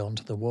gratefully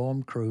onto the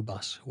warm crew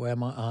bus, where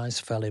my eyes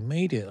fell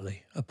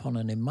immediately upon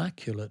an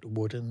immaculate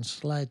wooden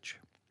sledge.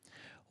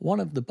 One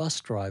of the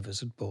bus drivers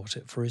had bought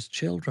it for his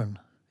children.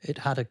 It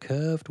had a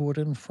curved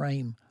wooden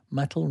frame,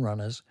 metal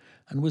runners,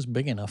 and was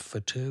big enough for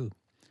 2.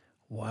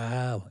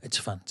 "Wow, it's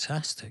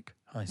fantastic,"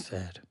 I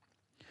said.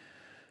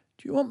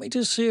 "Do you want me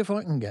to see if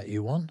I can get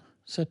you one?"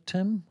 said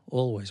Tim,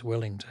 always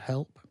willing to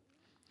help.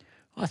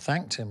 I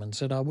thanked him and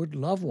said I would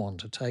love one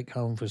to take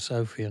home for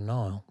Sophie and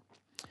Niall.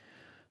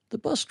 The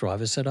bus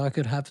driver said I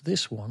could have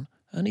this one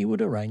and he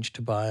would arrange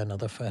to buy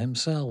another for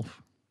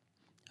himself.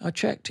 I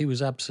checked he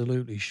was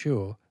absolutely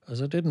sure,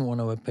 as I didn't want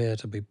to appear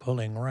to be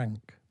pulling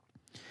rank.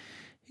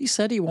 He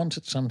said he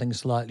wanted something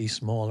slightly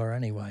smaller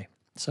anyway,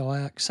 so I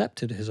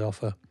accepted his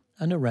offer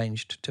and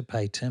arranged to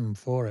pay Tim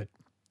for it.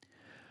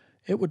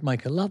 It would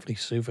make a lovely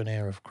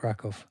souvenir of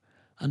Krakow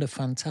and a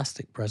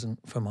fantastic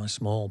present for my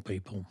small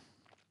people.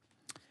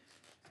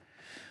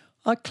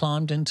 I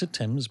climbed into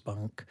Tim's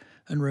bunk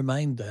and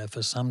remained there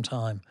for some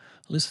time,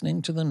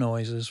 listening to the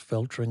noises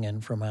filtering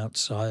in from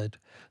outside,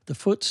 the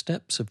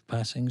footsteps of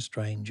passing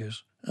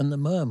strangers, and the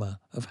murmur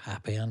of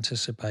happy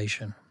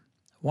anticipation.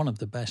 One of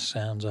the best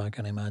sounds I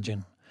can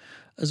imagine,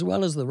 as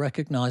well as the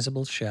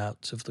recognisable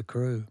shouts of the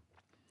crew.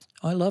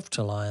 I love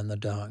to lie in the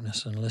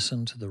darkness and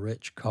listen to the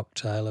rich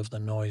cocktail of the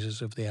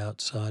noises of the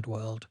outside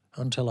world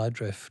until I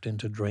drift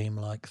into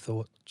dreamlike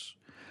thoughts,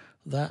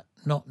 that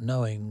not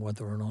knowing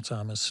whether or not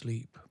I'm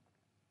asleep.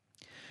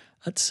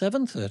 At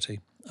 7:30,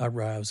 I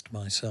roused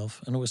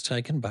myself and was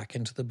taken back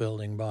into the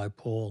building by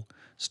Paul,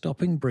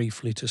 stopping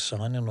briefly to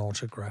sign an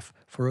autograph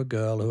for a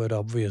girl who had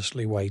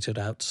obviously waited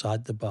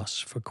outside the bus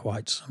for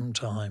quite some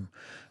time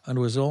and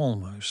was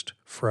almost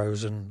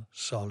frozen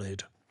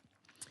solid.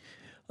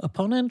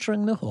 Upon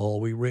entering the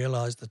hall, we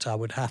realised that I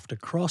would have to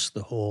cross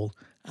the hall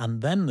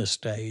and then the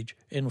stage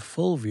in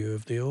full view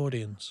of the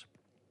audience.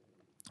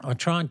 I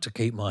tried to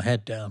keep my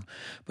head down,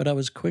 but I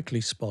was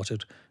quickly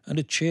spotted and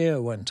a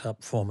cheer went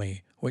up for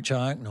me, which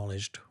I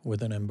acknowledged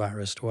with an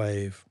embarrassed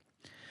wave.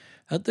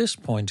 At this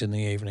point in the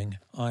evening,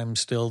 I am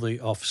still the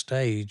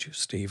off-stage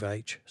Steve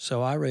H.,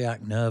 so I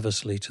react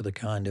nervously to the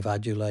kind of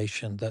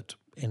adulation that,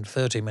 in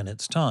 30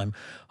 minutes' time,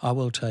 I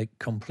will take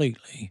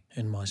completely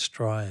in my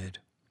stride.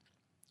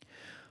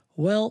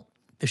 Well,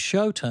 the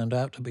show turned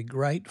out to be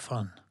great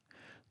fun.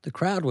 The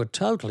crowd were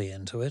totally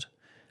into it,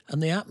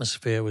 and the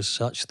atmosphere was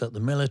such that the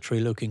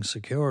military-looking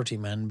security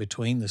men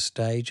between the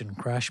stage and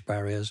crash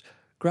barriers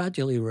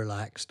gradually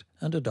relaxed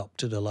and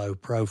adopted a low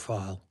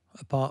profile,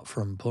 apart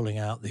from pulling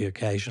out the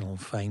occasional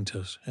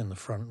fainters in the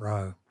front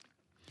row.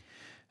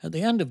 At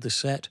the end of the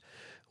set,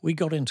 we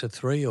got into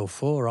 3 or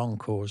 4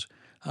 encores,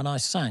 and I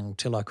sang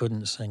till I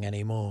couldn't sing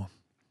any more.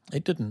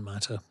 It didn't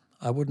matter.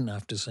 I wouldn't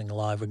have to sing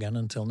live again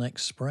until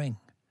next spring.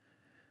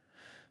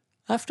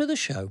 After the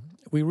show,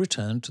 we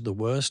returned to the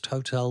worst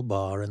hotel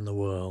bar in the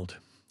world.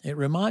 It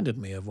reminded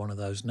me of one of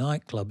those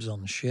nightclubs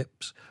on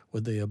ships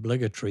with the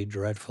obligatory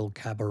dreadful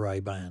cabaret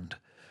band.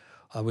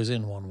 I was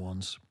in one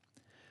once.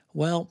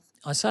 Well,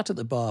 I sat at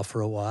the bar for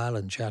a while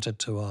and chatted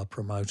to our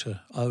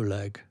promoter,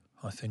 Oleg,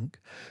 I think,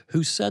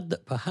 who said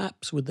that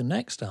perhaps with the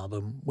next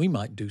album we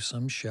might do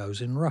some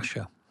shows in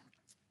Russia.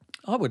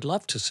 I would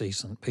love to see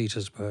St.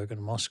 Petersburg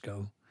and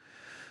Moscow.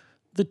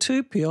 The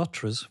 2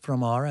 Piotrs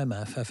from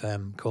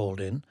RMF-FM called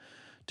in,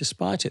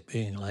 despite it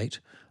being late,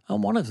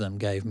 and one of them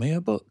gave me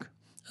a book,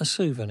 a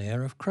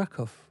souvenir of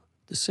Krakow,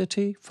 the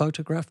city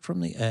photographed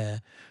from the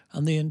air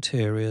and the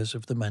interiors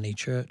of the many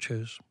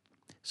churches.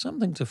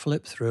 Something to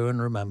flip through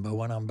and remember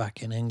when I'm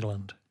back in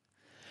England.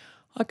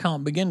 I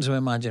can't begin to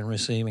imagine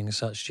receiving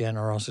such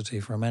generosity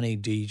from any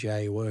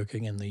DJ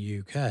working in the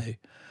UK,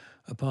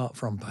 apart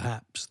from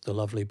perhaps the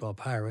lovely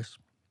Bob Harris.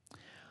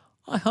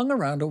 I hung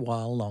around a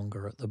while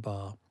longer at the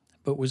bar,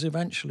 but was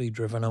eventually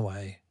driven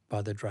away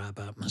by the drab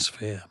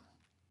atmosphere.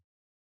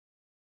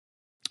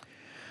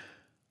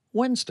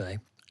 Wednesday,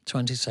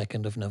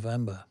 22nd of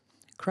November.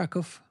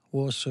 Krakow,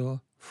 Warsaw,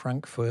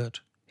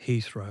 Frankfurt,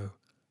 Heathrow,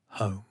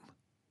 home.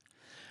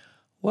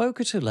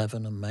 Woke at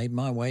 11 and made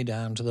my way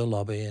down to the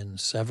lobby in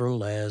several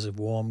layers of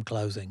warm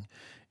clothing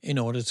in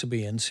order to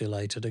be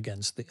insulated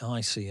against the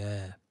icy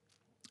air.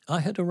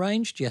 I had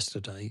arranged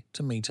yesterday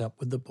to meet up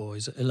with the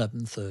boys at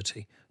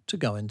 11:30 to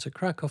go into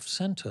Krakow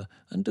Centre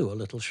and do a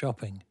little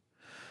shopping.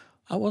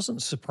 I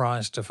wasn't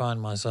surprised to find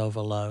myself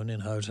alone in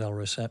hotel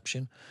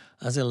reception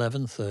as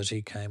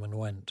 11:30 came and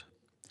went.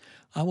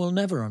 I will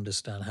never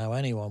understand how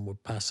anyone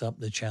would pass up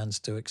the chance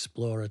to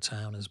explore a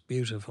town as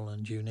beautiful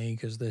and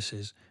unique as this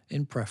is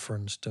in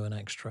preference to an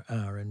extra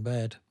hour in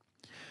bed.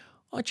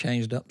 I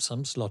changed up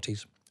some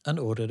slotties and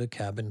ordered a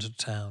cab into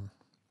town.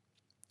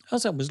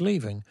 As I was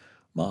leaving,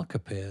 Mark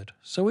appeared,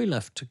 so we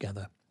left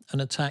together,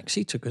 and a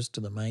taxi took us to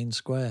the main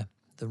square,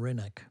 the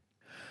Rynek.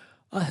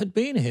 I had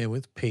been here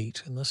with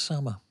Pete in the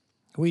summer.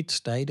 We'd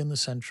stayed in the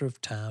centre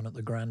of town at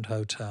the Grand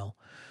Hotel,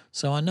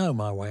 so I know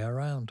my way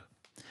around.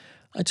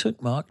 I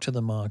took Mark to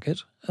the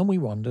market, and we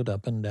wandered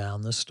up and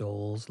down the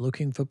stalls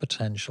looking for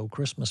potential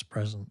Christmas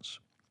presents.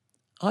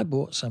 I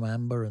bought some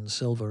amber and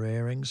silver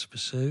earrings for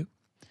Sue.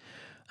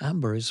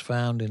 Amber is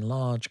found in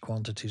large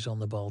quantities on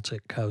the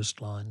Baltic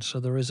coastline, so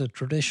there is a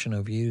tradition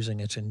of using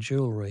it in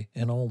jewellery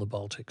in all the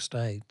Baltic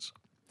states.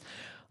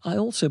 I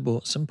also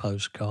bought some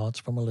postcards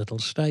from a little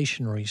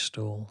stationery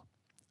stall.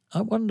 I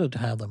wondered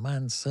how the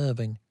man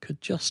serving could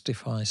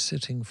justify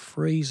sitting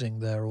freezing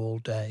there all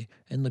day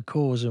in the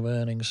cause of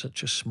earning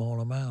such a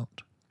small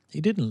amount. He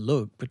didn't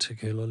look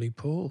particularly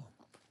poor.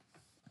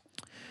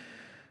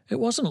 It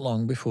wasn't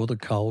long before the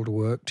cold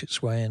worked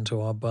its way into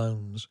our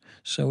bones,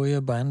 so we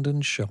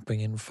abandoned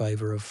shopping in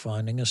favour of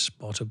finding a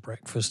spot of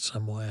breakfast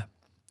somewhere.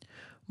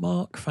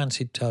 Mark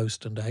fancied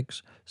toast and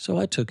eggs, so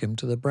I took him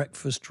to the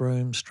breakfast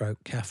room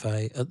 /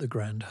 cafe at the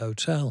Grand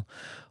Hotel,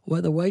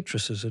 where the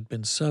waitresses had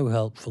been so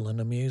helpful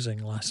and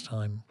amusing last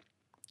time.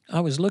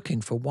 I was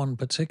looking for one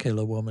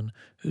particular woman,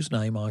 whose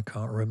name I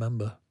can't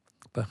remember,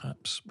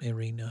 perhaps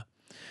Irina,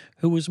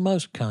 who was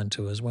most kind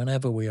to us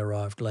whenever we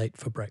arrived late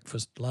for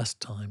breakfast last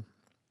time.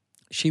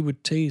 She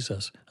would tease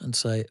us and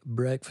say,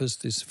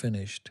 "Breakfast is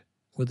finished,"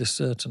 with a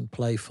certain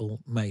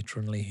playful,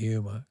 matronly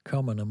humour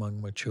common among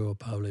mature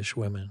Polish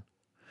women.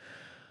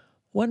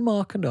 When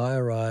Mark and I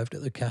arrived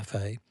at the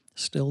cafe,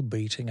 still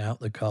beating out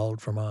the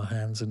cold from our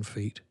hands and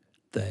feet,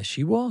 there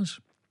she was.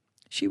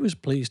 She was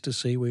pleased to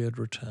see we had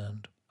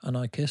returned, and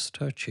I kissed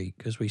her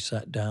cheek as we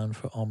sat down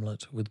for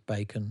omelette with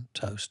bacon,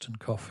 toast and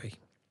coffee.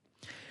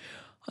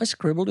 I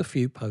scribbled a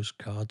few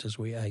postcards as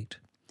we ate.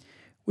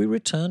 We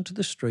returned to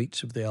the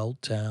streets of the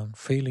old town,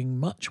 feeling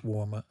much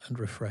warmer and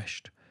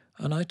refreshed,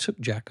 and I took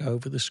Jack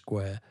over the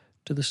square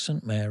to the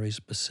St.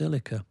 Mary's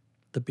Basilica,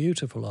 the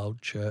beautiful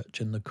old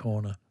church in the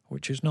corner,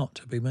 which is not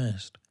to be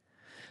missed.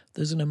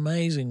 There's an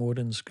amazing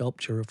wooden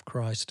sculpture of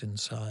Christ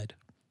inside.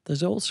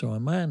 There's also a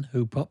man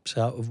who pops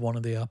out of one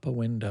of the upper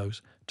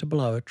windows to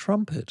blow a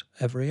trumpet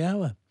every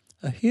hour,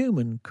 a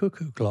human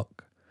cuckoo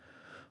clock.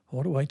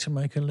 What a way to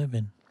make a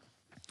living.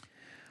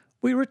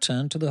 We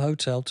returned to the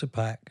hotel to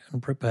pack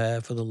and prepare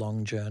for the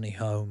long journey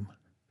home,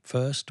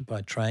 first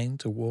by train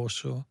to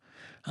Warsaw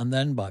and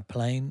then by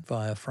plane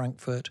via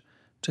Frankfurt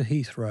to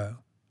Heathrow.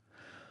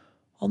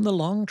 On the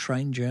long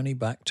train journey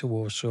back to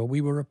Warsaw,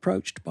 we were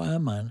approached by a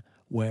man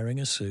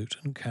wearing a suit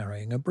and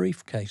carrying a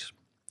briefcase.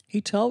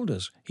 He told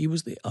us he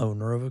was the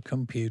owner of a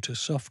computer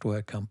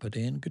software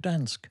company in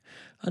Gdansk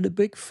and a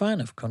big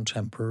fan of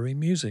contemporary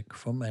music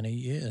for many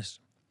years.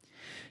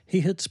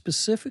 He had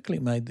specifically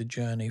made the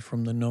journey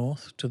from the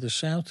north to the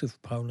south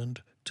of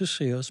Poland to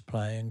see us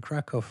play in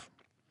Krakow.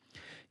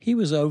 He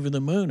was over the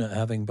moon at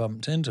having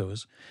bumped into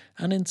us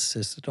and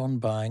insisted on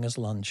buying us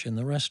lunch in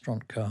the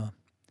restaurant car.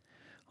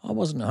 I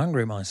wasn't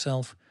hungry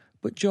myself,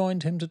 but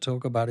joined him to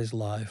talk about his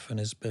life and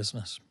his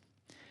business.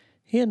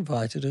 He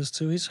invited us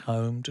to his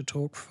home to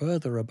talk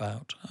further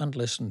about and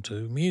listen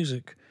to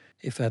music,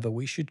 if ever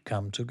we should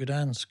come to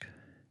Gdansk.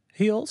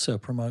 He also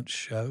promotes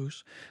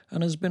shows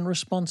and has been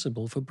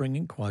responsible for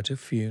bringing quite a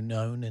few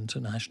known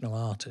international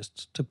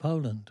artists to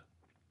Poland.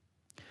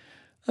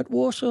 At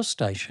Warsaw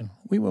Station,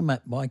 we were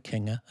met by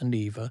Kinga and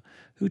Eva,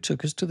 who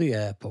took us to the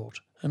airport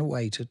and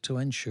waited to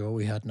ensure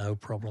we had no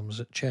problems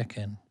at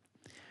check-in.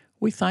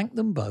 We thanked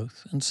them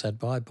both and said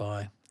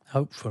bye-bye,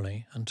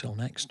 hopefully until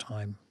next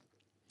time.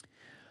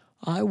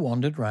 I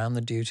wandered round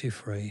the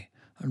duty-free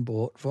and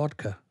bought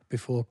vodka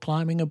before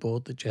climbing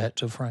aboard the jet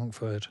to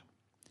Frankfurt.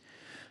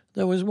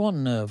 There was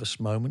one nervous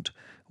moment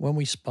when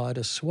we spied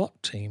a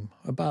SWAT team,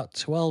 about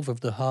 12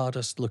 of the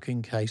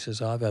hardest-looking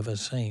cases I've ever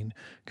seen,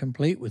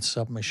 complete with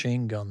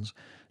submachine guns,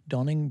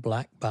 donning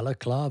black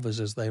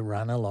balaclavas as they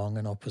ran along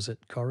an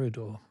opposite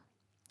corridor.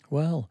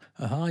 Well,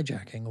 a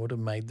hijacking would have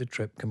made the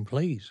trip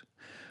complete,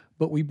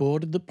 but we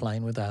boarded the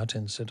plane without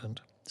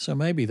incident, so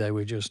maybe they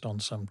were just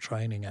on some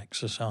training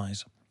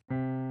exercise.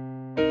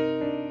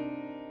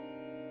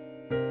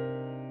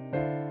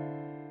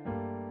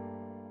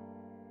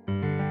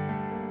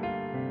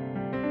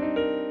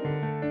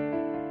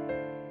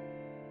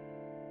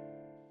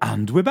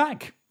 And we're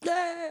back.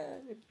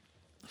 Yay!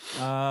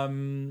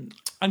 and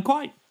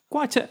quite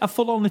a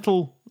full-on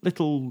little.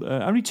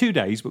 Only 2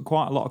 days, but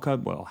quite a lot of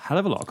hell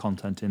of a lot of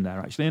content in there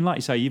actually. And like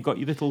you say, you've got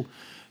your little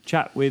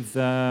chat with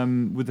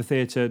the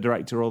theatre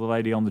director or the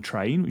lady on the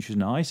train, which is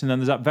nice. And then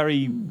there's that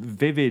very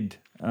vivid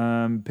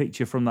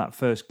picture from that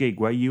first gig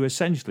where you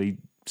essentially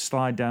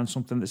slide down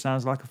something that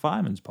sounds like a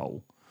fireman's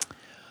pole.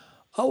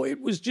 Oh,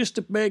 it was just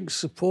a big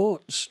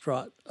support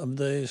strut of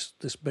this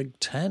big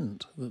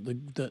tent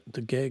that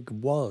the gig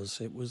was.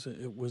 It was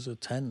a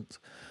tent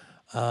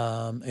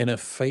in a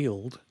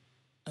field.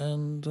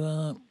 And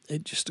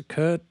it just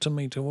occurred to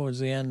me towards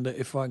the end that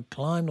if I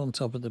climbed on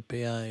top of the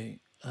PA,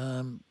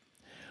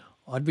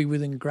 I'd be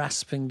within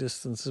grasping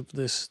distance of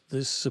this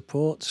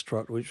support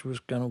strut, which was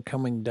kind of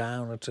coming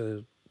down at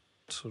a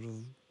sort of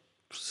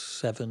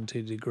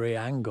 70-degree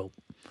angle,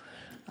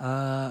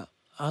 and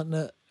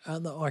that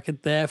I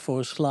could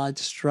therefore slide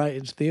straight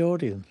into the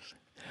audience.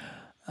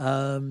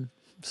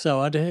 So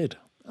I did,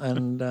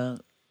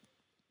 and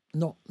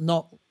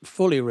not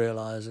fully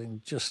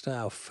realising just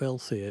how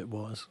filthy it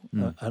was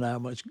and how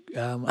much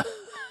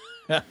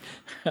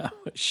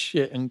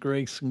shit and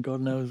grease and God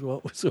knows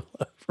what was all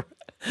over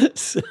it.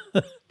 So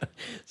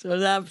I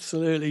was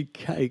absolutely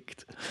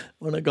caked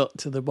when I got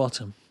to the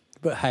bottom.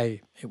 But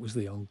hey, it was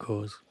the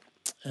encores,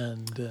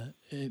 and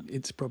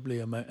it's probably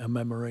a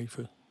memory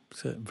for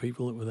certain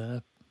people that were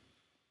there.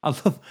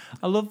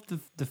 I love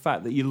the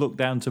fact that you looked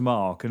down to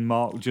Mark, and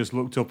Mark just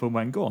looked up and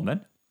went, "Go on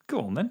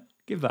then,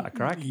 give that a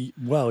crack."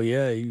 Well,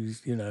 yeah,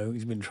 he's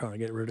been trying to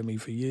get rid of me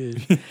for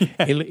years.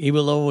 He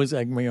will always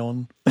egg me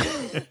on.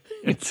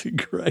 It's a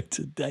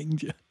greater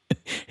danger.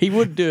 He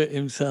would do it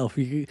himself.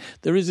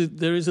 There is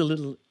a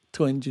little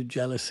twinge of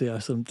jealousy I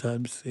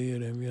sometimes see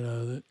in him.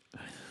 That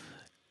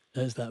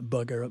there's that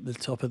bugger up the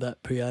top of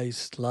that PA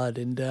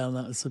sliding down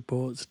that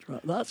support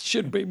strut. That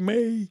should be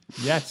me.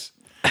 Yes.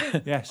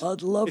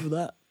 I'd love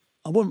that.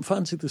 I wouldn't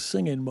fancy the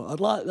singing, but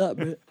I'd like that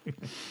bit.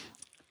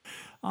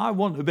 I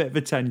want a bit of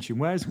attention.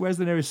 Where's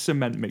the nearest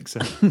cement mixer?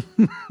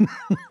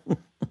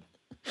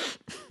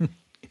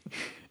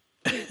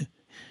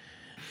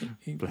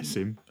 Bless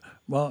him.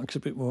 Mark's a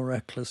bit more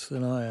reckless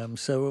than I am,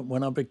 so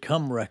when I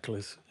become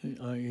reckless,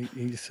 I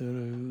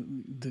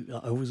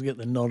always get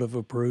the nod of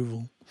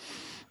approval.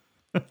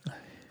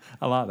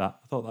 I like that.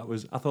 I thought that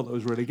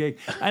was really gig,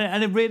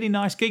 and a really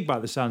nice gig by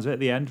the sounds of it. At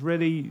the end,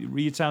 really,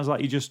 it sounds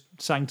like you just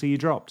sang till you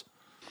dropped.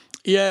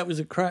 Yeah, it was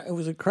a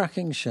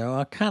cracking show.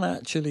 I can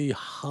actually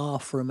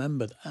half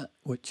remember that,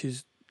 which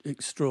is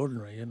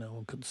extraordinary,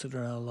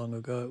 considering how long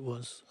ago it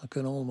was. I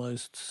can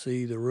almost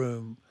see the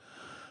room,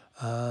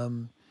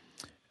 and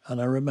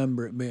I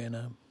remember it being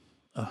a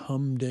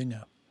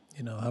humdinger,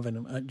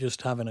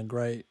 having a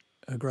great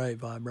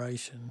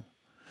vibration.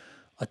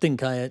 I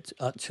think I had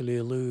actually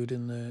allude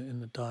in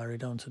the diary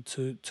down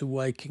to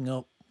waking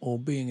up or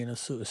being in a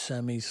sort of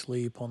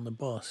semi-sleep on the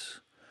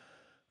bus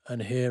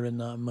and hearing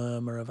that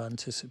murmur of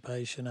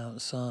anticipation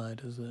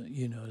outside as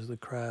the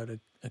crowd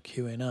are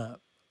queuing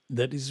up.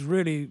 That is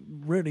really,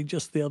 really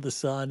just the other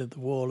side of the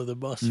wall of the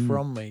bus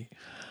from me.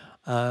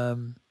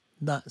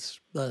 That's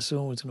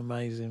always an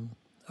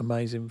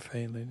amazing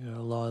feeling.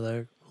 Lie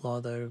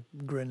there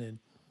grinning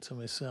to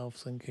myself,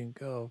 thinking,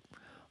 "Oh,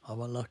 I'm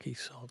a lucky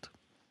sod."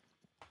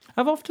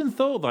 I've often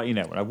thought that,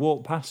 when I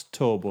walk past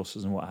tour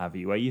buses and what have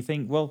you, where you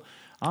think, well,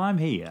 I'm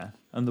here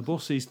and the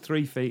bus is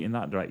 3 feet in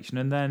that direction,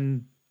 and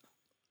then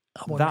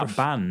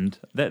band,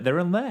 they're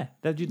in there.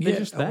 They're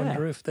just there. I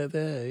wonder if they're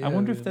there. Yeah, I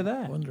wonder if they're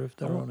there. I wonder if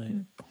they're on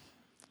it.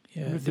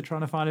 Yeah. I wonder if they're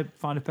trying to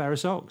find a pair of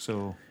socks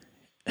or...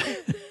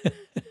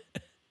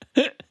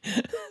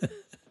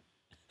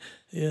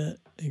 Yeah,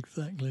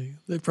 exactly.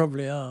 They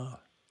probably are.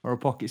 Or a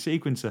pocket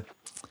sequencer.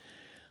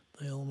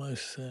 They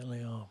almost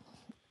certainly are.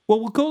 Well,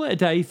 we'll call it a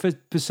day for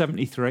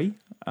 73.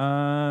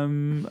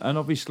 And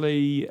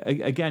obviously,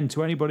 again,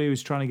 to anybody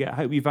who's trying to get... I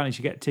hope you've managed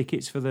to get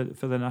tickets for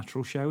the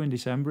Natural show in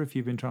December, if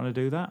you've been trying to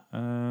do that.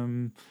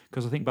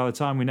 Because I think by the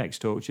time we next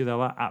talk to you,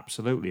 they'll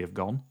absolutely have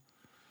gone.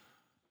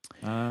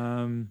 It's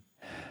going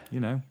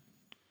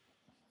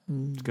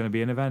to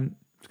be an event.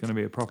 It's going to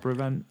be a proper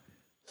event.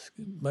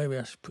 Maybe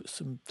I should put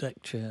some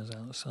deck chairs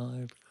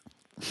outside.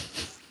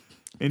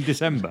 In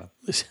December?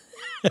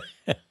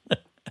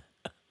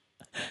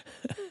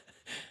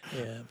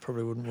 Yeah,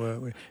 probably wouldn't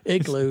work.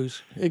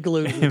 Igloos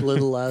with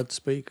little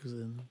loudspeakers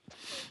in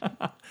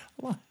them.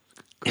 Well,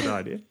 good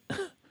idea.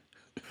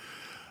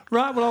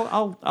 Right,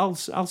 well,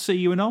 I'll see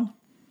you in on.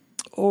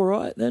 All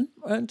right then,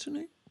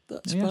 Anthony.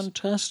 That's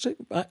fantastic.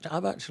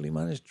 I've actually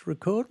managed to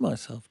record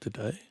myself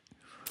today.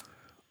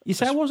 You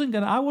say I wasn't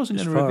going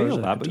to reveal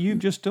that, but you've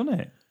just done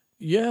it.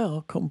 Yeah,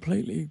 I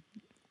completely.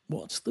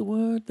 What's the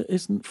word that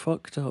isn't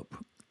fucked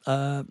up?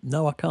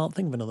 No, I can't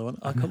think of another one.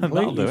 I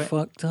completely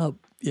fucked up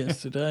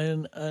yesterday,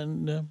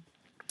 and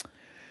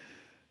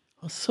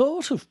I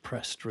sort of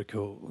pressed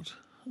record,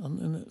 and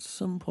then at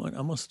some point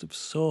I must have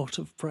sort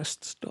of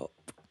pressed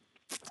stop,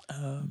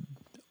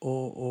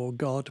 or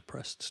God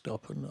pressed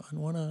stop, and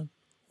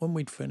when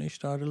we'd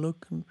finished, I had a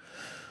look, and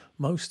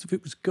most of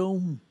it was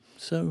gone.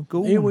 So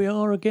here we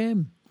are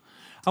again.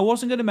 I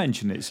wasn't going to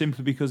mention it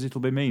simply because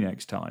it'll be me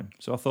next time.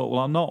 So I thought, well,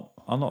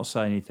 I'll not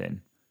say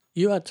anything.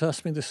 You had to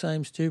ask me the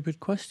same stupid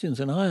questions,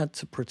 and I had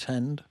to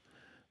pretend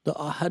that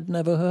I had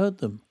never heard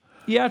them.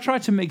 Yeah, I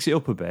tried to mix it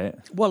up a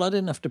bit. Well, I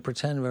didn't have to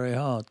pretend very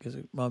hard because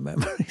my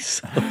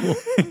memory's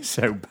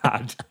so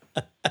bad.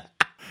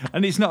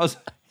 And it's not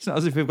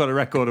as if we've got a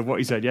record of what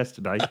he said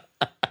yesterday.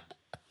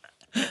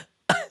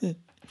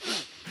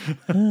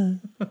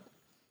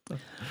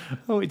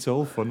 Oh, it's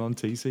all fun on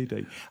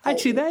TCD.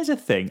 Actually, there's a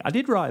thing. I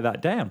did write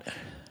that down.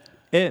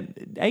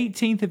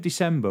 18th of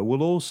December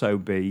will also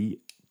be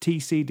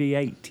TCD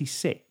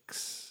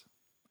 86.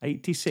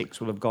 86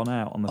 will have gone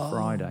out on the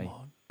Friday. Oh,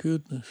 my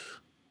goodness.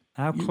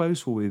 How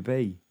close will we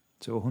be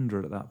to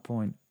 100 at that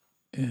point?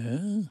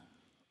 Yeah.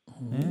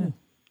 Oh. Yeah.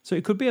 So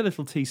it could be a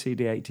little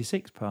TCD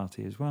 86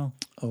 party as well.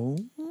 Oh.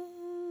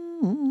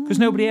 Because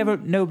nobody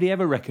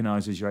ever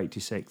recognises your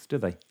 86th, do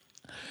they?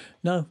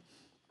 No,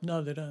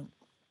 they don't.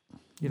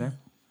 You know?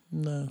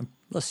 No.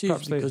 That's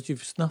usually because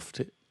you've snuffed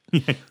it.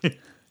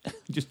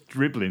 Just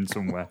dribbling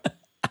somewhere.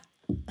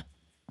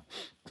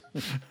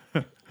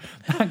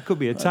 That could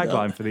be a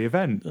tagline for the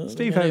event.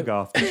 Steve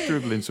Hogarth, just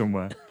dribbling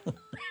somewhere.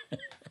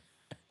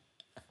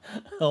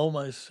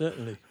 Almost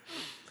certainly.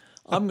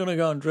 I'm going to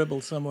go and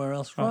dribble somewhere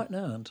else right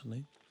now,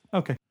 Anthony.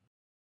 Okay.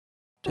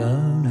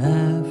 Don't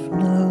have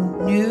no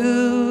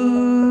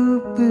newbies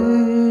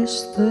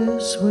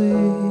this week,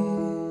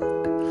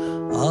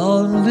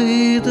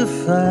 only the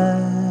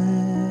faithful.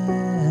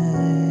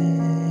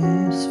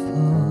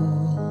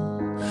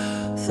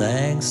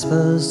 Thanks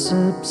for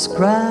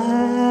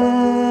subscribing.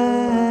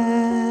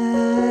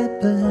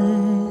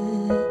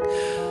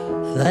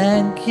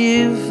 Thank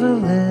you for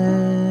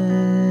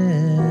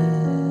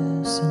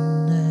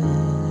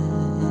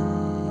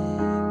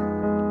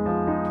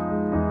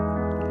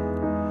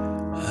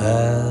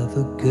have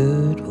a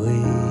good week.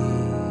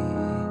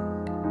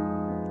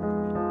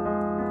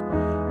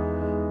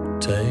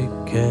 Take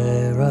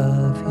care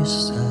of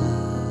yourself.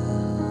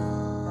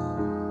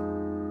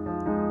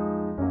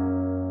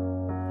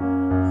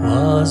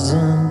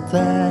 Wasn't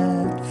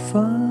that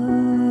fun?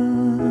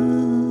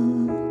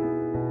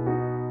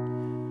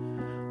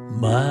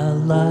 My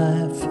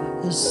life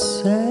is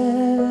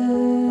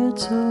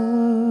settled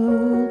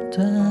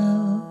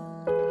down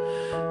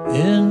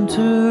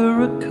into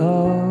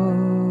recording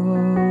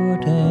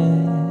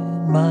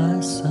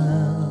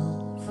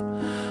myself,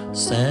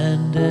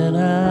 sending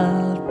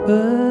out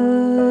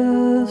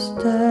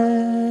birthday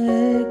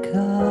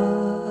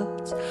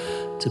cards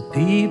to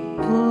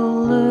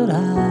people that I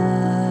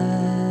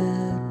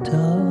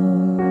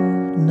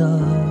don't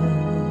know.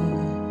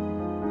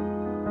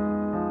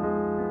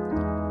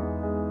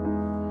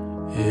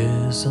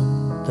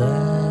 Isn't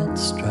that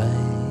strange?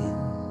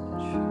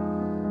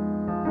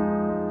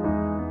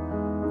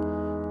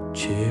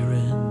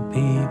 Cheering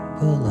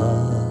people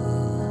up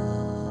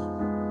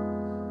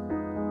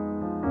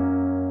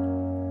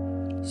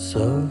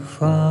so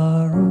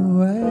far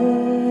away.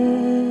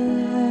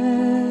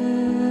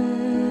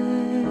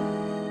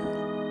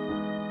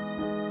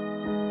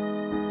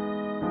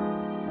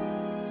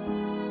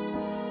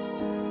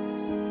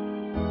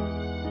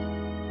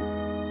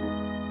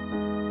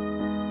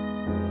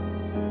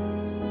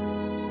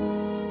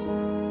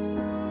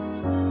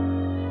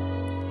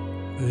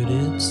 But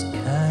it's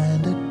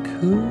kinda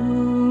cool.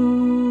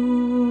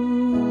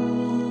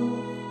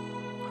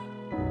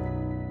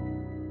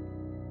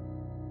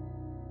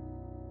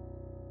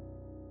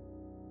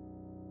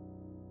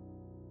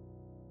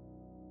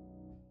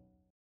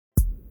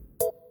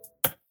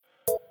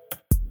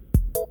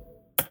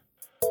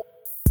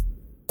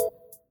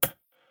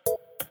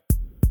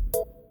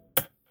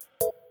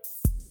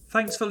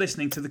 Thanks for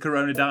listening to the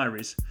Corona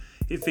Diaries.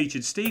 It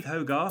featured Steve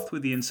Hogarth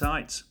with the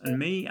insights and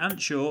me,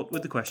 Ant Short,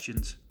 with the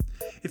questions.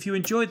 If you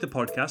enjoyed the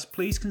podcast,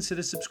 please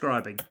consider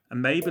subscribing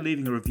and maybe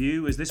leaving a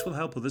review, as this will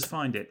help others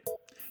find it.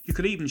 You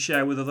could even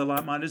share with other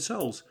like-minded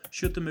souls,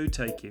 should the mood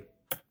take you.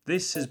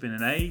 This has been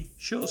an A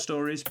Short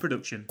Stories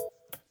production.